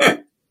Hume.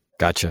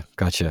 Gotcha.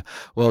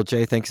 Well,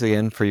 Jay, thanks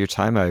again for your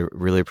time. I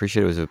really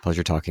appreciate it. It was a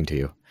pleasure talking to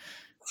you.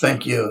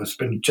 Thank you. It's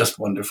been just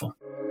wonderful.